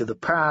only to the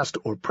past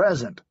or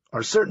present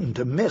are certain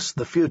to miss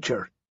the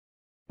future.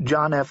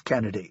 John F.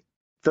 Kennedy,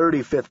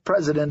 35th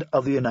President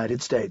of the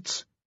United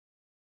States.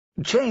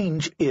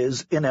 Change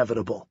is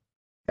inevitable.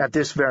 At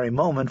this very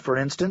moment, for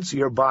instance,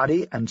 your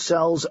body and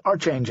cells are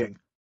changing.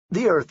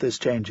 The earth is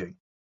changing.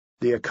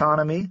 The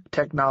economy,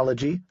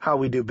 technology, how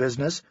we do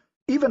business,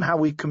 even how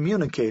we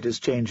communicate is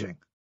changing.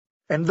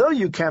 And though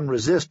you can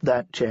resist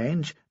that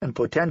change and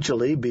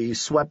potentially be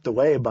swept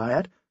away by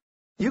it,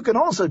 you can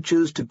also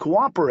choose to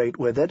cooperate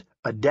with it,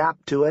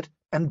 adapt to it,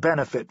 and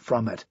benefit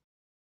from it.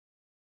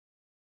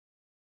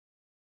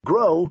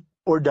 Grow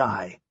or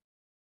die.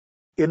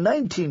 In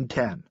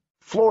 1910,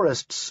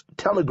 Florist's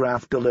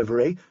Telegraph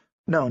Delivery,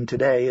 known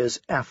today as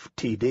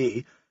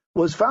FTD,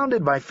 was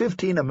founded by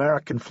 15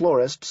 American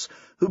florists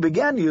who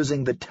began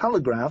using the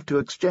telegraph to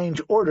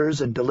exchange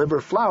orders and deliver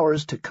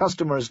flowers to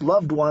customers'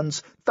 loved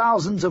ones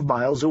thousands of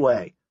miles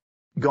away.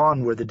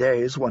 Gone were the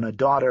days when a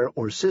daughter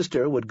or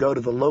sister would go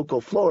to the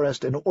local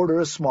florist and order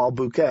a small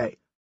bouquet.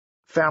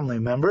 Family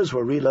members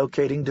were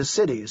relocating to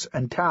cities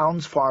and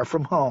towns far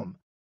from home,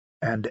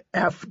 and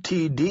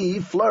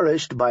FTD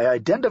flourished by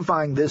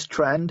identifying this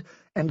trend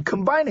and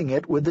combining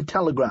it with the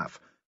telegraph,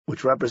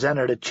 which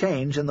represented a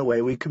change in the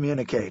way we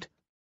communicate.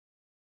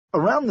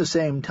 Around the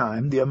same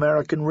time, the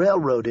American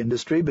railroad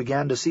industry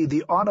began to see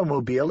the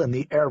automobile and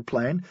the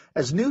airplane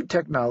as new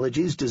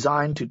technologies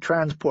designed to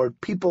transport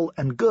people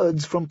and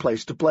goods from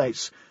place to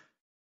place.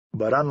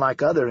 But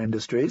unlike other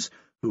industries,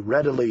 who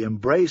readily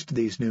embraced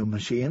these new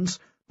machines,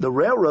 the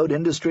railroad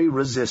industry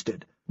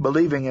resisted,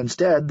 believing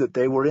instead that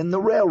they were in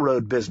the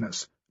railroad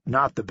business,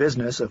 not the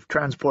business of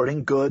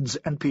transporting goods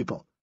and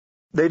people.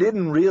 They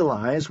didn't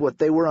realize what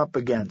they were up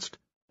against.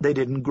 They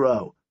didn't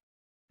grow.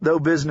 Though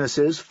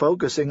businesses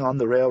focusing on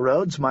the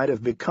railroads might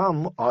have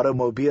become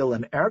automobile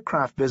and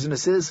aircraft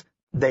businesses,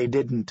 they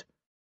didn't.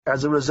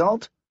 As a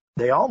result,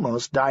 they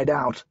almost died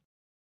out.